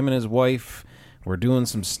guy and him and his wife were doing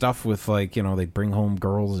some stuff with, like, you know, they'd bring home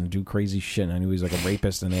girls and do crazy shit. And I knew he was like a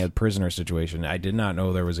rapist and they had prisoner situation. I did not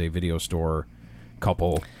know there was a video store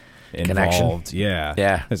couple involved. Connection.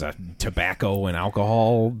 Yeah. There's a tobacco and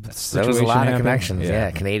alcohol situation. There was a lot of happening. connections. Yeah.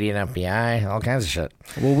 Canadian FBI, all kinds of shit.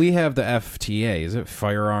 Well, we have the FTA. Is it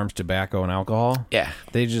firearms, tobacco, and alcohol? Yeah.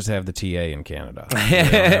 They just have the TA in Canada. They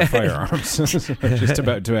don't have firearms. Just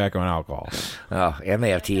about tobacco and alcohol. Oh, and they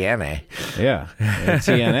have TNA. Yeah. And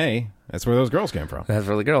TNA. That's where those girls came from. That's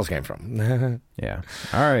where the girls came from. Yeah.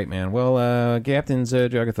 All right, man. Well, Captain's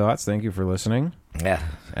Jug of Thoughts, thank you for listening. Yeah.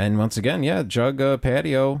 And once again, yeah, Jug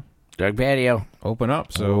Patio, Drug patio. open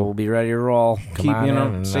up. So We'll be ready to roll. Come keep, on you know,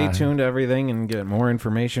 in and, stay tuned to everything and get more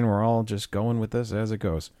information. We're all just going with this as it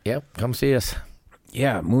goes. Yep. Come see us.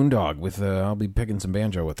 Yeah, Moondog with I'll be picking some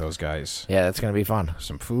banjo with those guys. Yeah, that's going to be fun.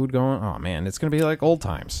 Some food going. Oh man, it's gonna be like old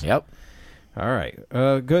times. Yep. All right,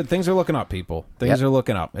 good. Things are looking up, people. Things are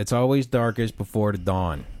looking up. It's always darkest before the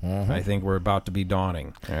dawn. I think we're about to be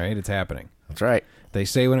dawning. All right, it's happening. That's right. They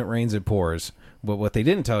say when it rains, it pours. But what they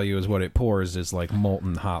didn't tell you is what it pours is like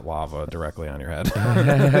molten hot lava directly on your head.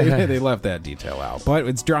 They left that detail out. But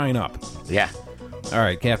it's drying up. Yeah. All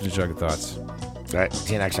right, Captain's Jug of Thoughts. All right.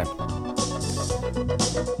 See you next time.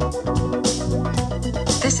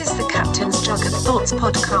 This is the Captain's Jug of Thoughts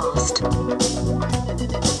podcast.